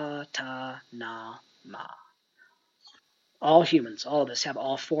 Sa, ta, na, ma. All humans, all of us, have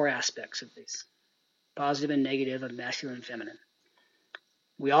all four aspects of these. Positive and negative, of masculine and feminine.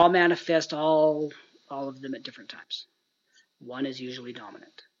 We all manifest all of them at different times. One is usually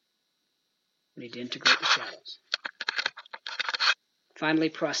dominant. We need to integrate the shadows. Finally,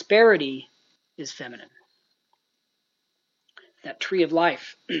 prosperity is feminine. That tree of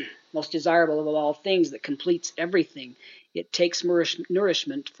life, most desirable of all things, that completes everything. It takes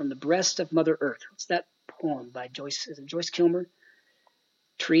nourishment from the breast of Mother Earth. What's that poem by Joyce? Is it Joyce Kilmer?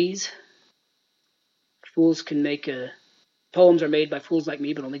 Trees. Fools can make a Poems are made by fools like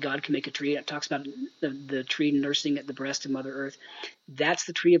me, but only God can make a tree. It talks about the tree nursing at the breast of Mother Earth. That's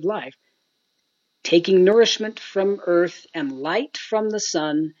the tree of life, taking nourishment from earth and light from the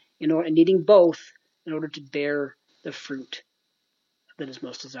sun, and needing both in order to bear the fruit that is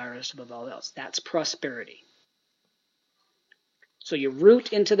most desirous above all else. That's prosperity. So you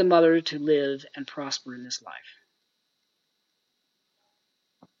root into the mother to live and prosper in this life.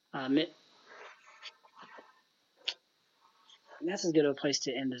 That's as good of a place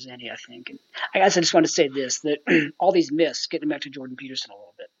to end as any, I think. And I guess I just want to say this, that all these myths, getting back to Jordan Peterson a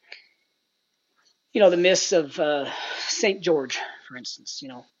little bit, the myths of St. George, for instance,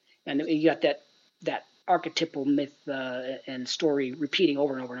 and you got that archetypal myth and story repeating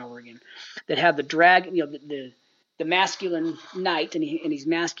over and over and over again, that have the dragon, the masculine knight, and he's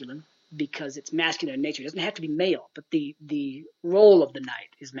masculine because it's masculine in nature. It doesn't have to be male, but the role of the knight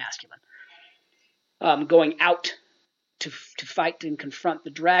is masculine. Going out to fight and confront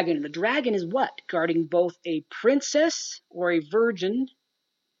the dragon. And the dragon is what? Guarding both a princess or a virgin,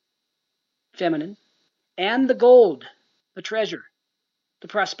 feminine, and the gold, the treasure, the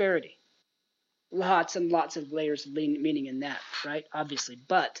prosperity. Lots and lots of layers of meaning in that, right? Obviously.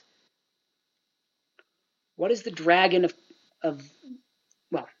 But what is the dragon of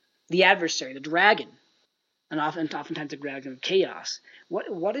the adversary, the dragon, and oftentimes the dragon of chaos?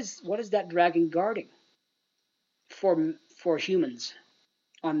 What is that dragon guarding for humans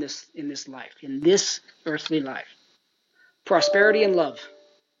in this life, in this earthly life? Prosperity and love,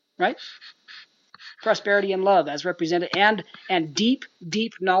 right? Prosperity and love as represented, and deep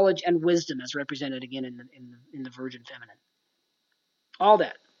knowledge and wisdom as represented again in the virgin feminine. All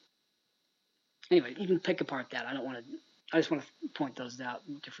that. Anyway, you can pick apart that. I just want to point those out.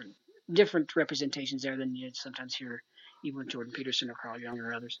 Different representations there than you sometimes hear even with Jordan Peterson or Carl Jung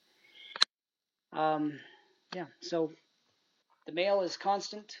or others. So the male is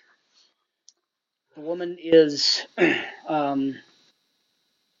constant. The woman is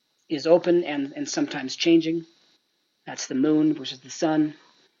open and sometimes changing. That's the moon versus the sun.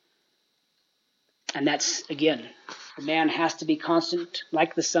 And that's, again, the man has to be constant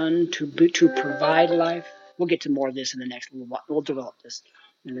like the sun to provide life. We'll get to more of this in the next. We'll develop this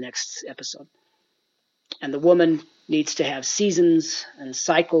in the next episode. And the woman needs to have seasons and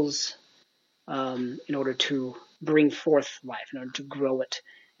cycles in order to bring forth life, in order to grow it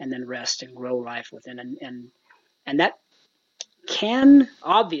and then rest and grow life within. And that can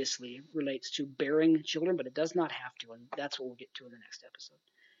obviously relates to bearing children, but it does not have to, and that's what we'll get to in the next episode.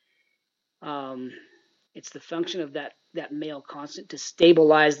 It's the function of that male constant to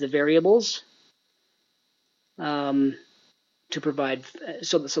stabilize the variables, to provide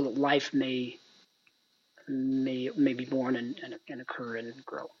so that life may be born and occur and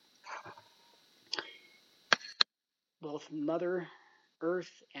grow. Both Mother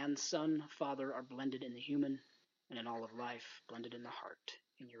Earth and Son, Father are blended in the human and in all of life, blended in the heart,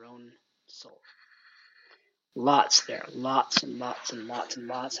 in your own soul. Lots there, lots and lots and lots and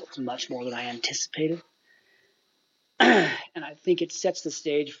lots. It was much more than I anticipated. And I think it sets the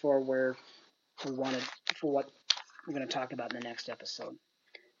stage for what we're going to talk about in the next episode.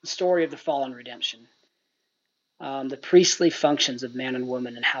 The story of the fall and redemption. The priestly functions of man and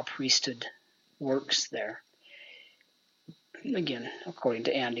woman and how priesthood works there. Again, according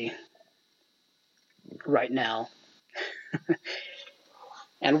to Andy, right now.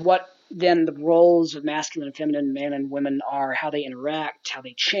 And what then the roles of masculine and feminine, man and women are, how they interact, how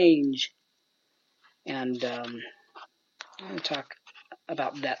they change. And I'm going to talk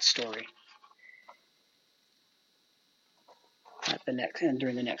about that story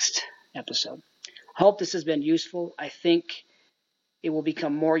during the next episode. I hope this has been useful. I think it will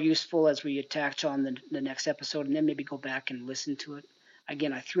become more useful as we attach on the next episode, and then maybe go back and listen to it.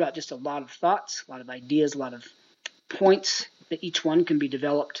 Again, I threw out just a lot of thoughts, a lot of ideas, a lot of points that each one can be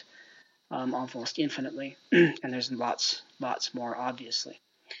developed almost infinitely, and there's lots more, obviously.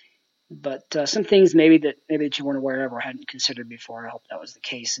 But some things maybe that you weren't aware of or hadn't considered before. I hope that was the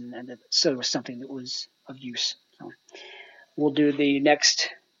case, and that so it was something that was of use. So we'll do the next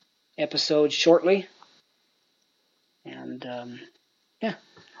episode shortly, and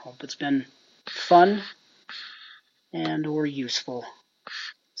hope it's been fun and or useful.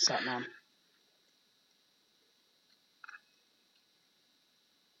 Satnam.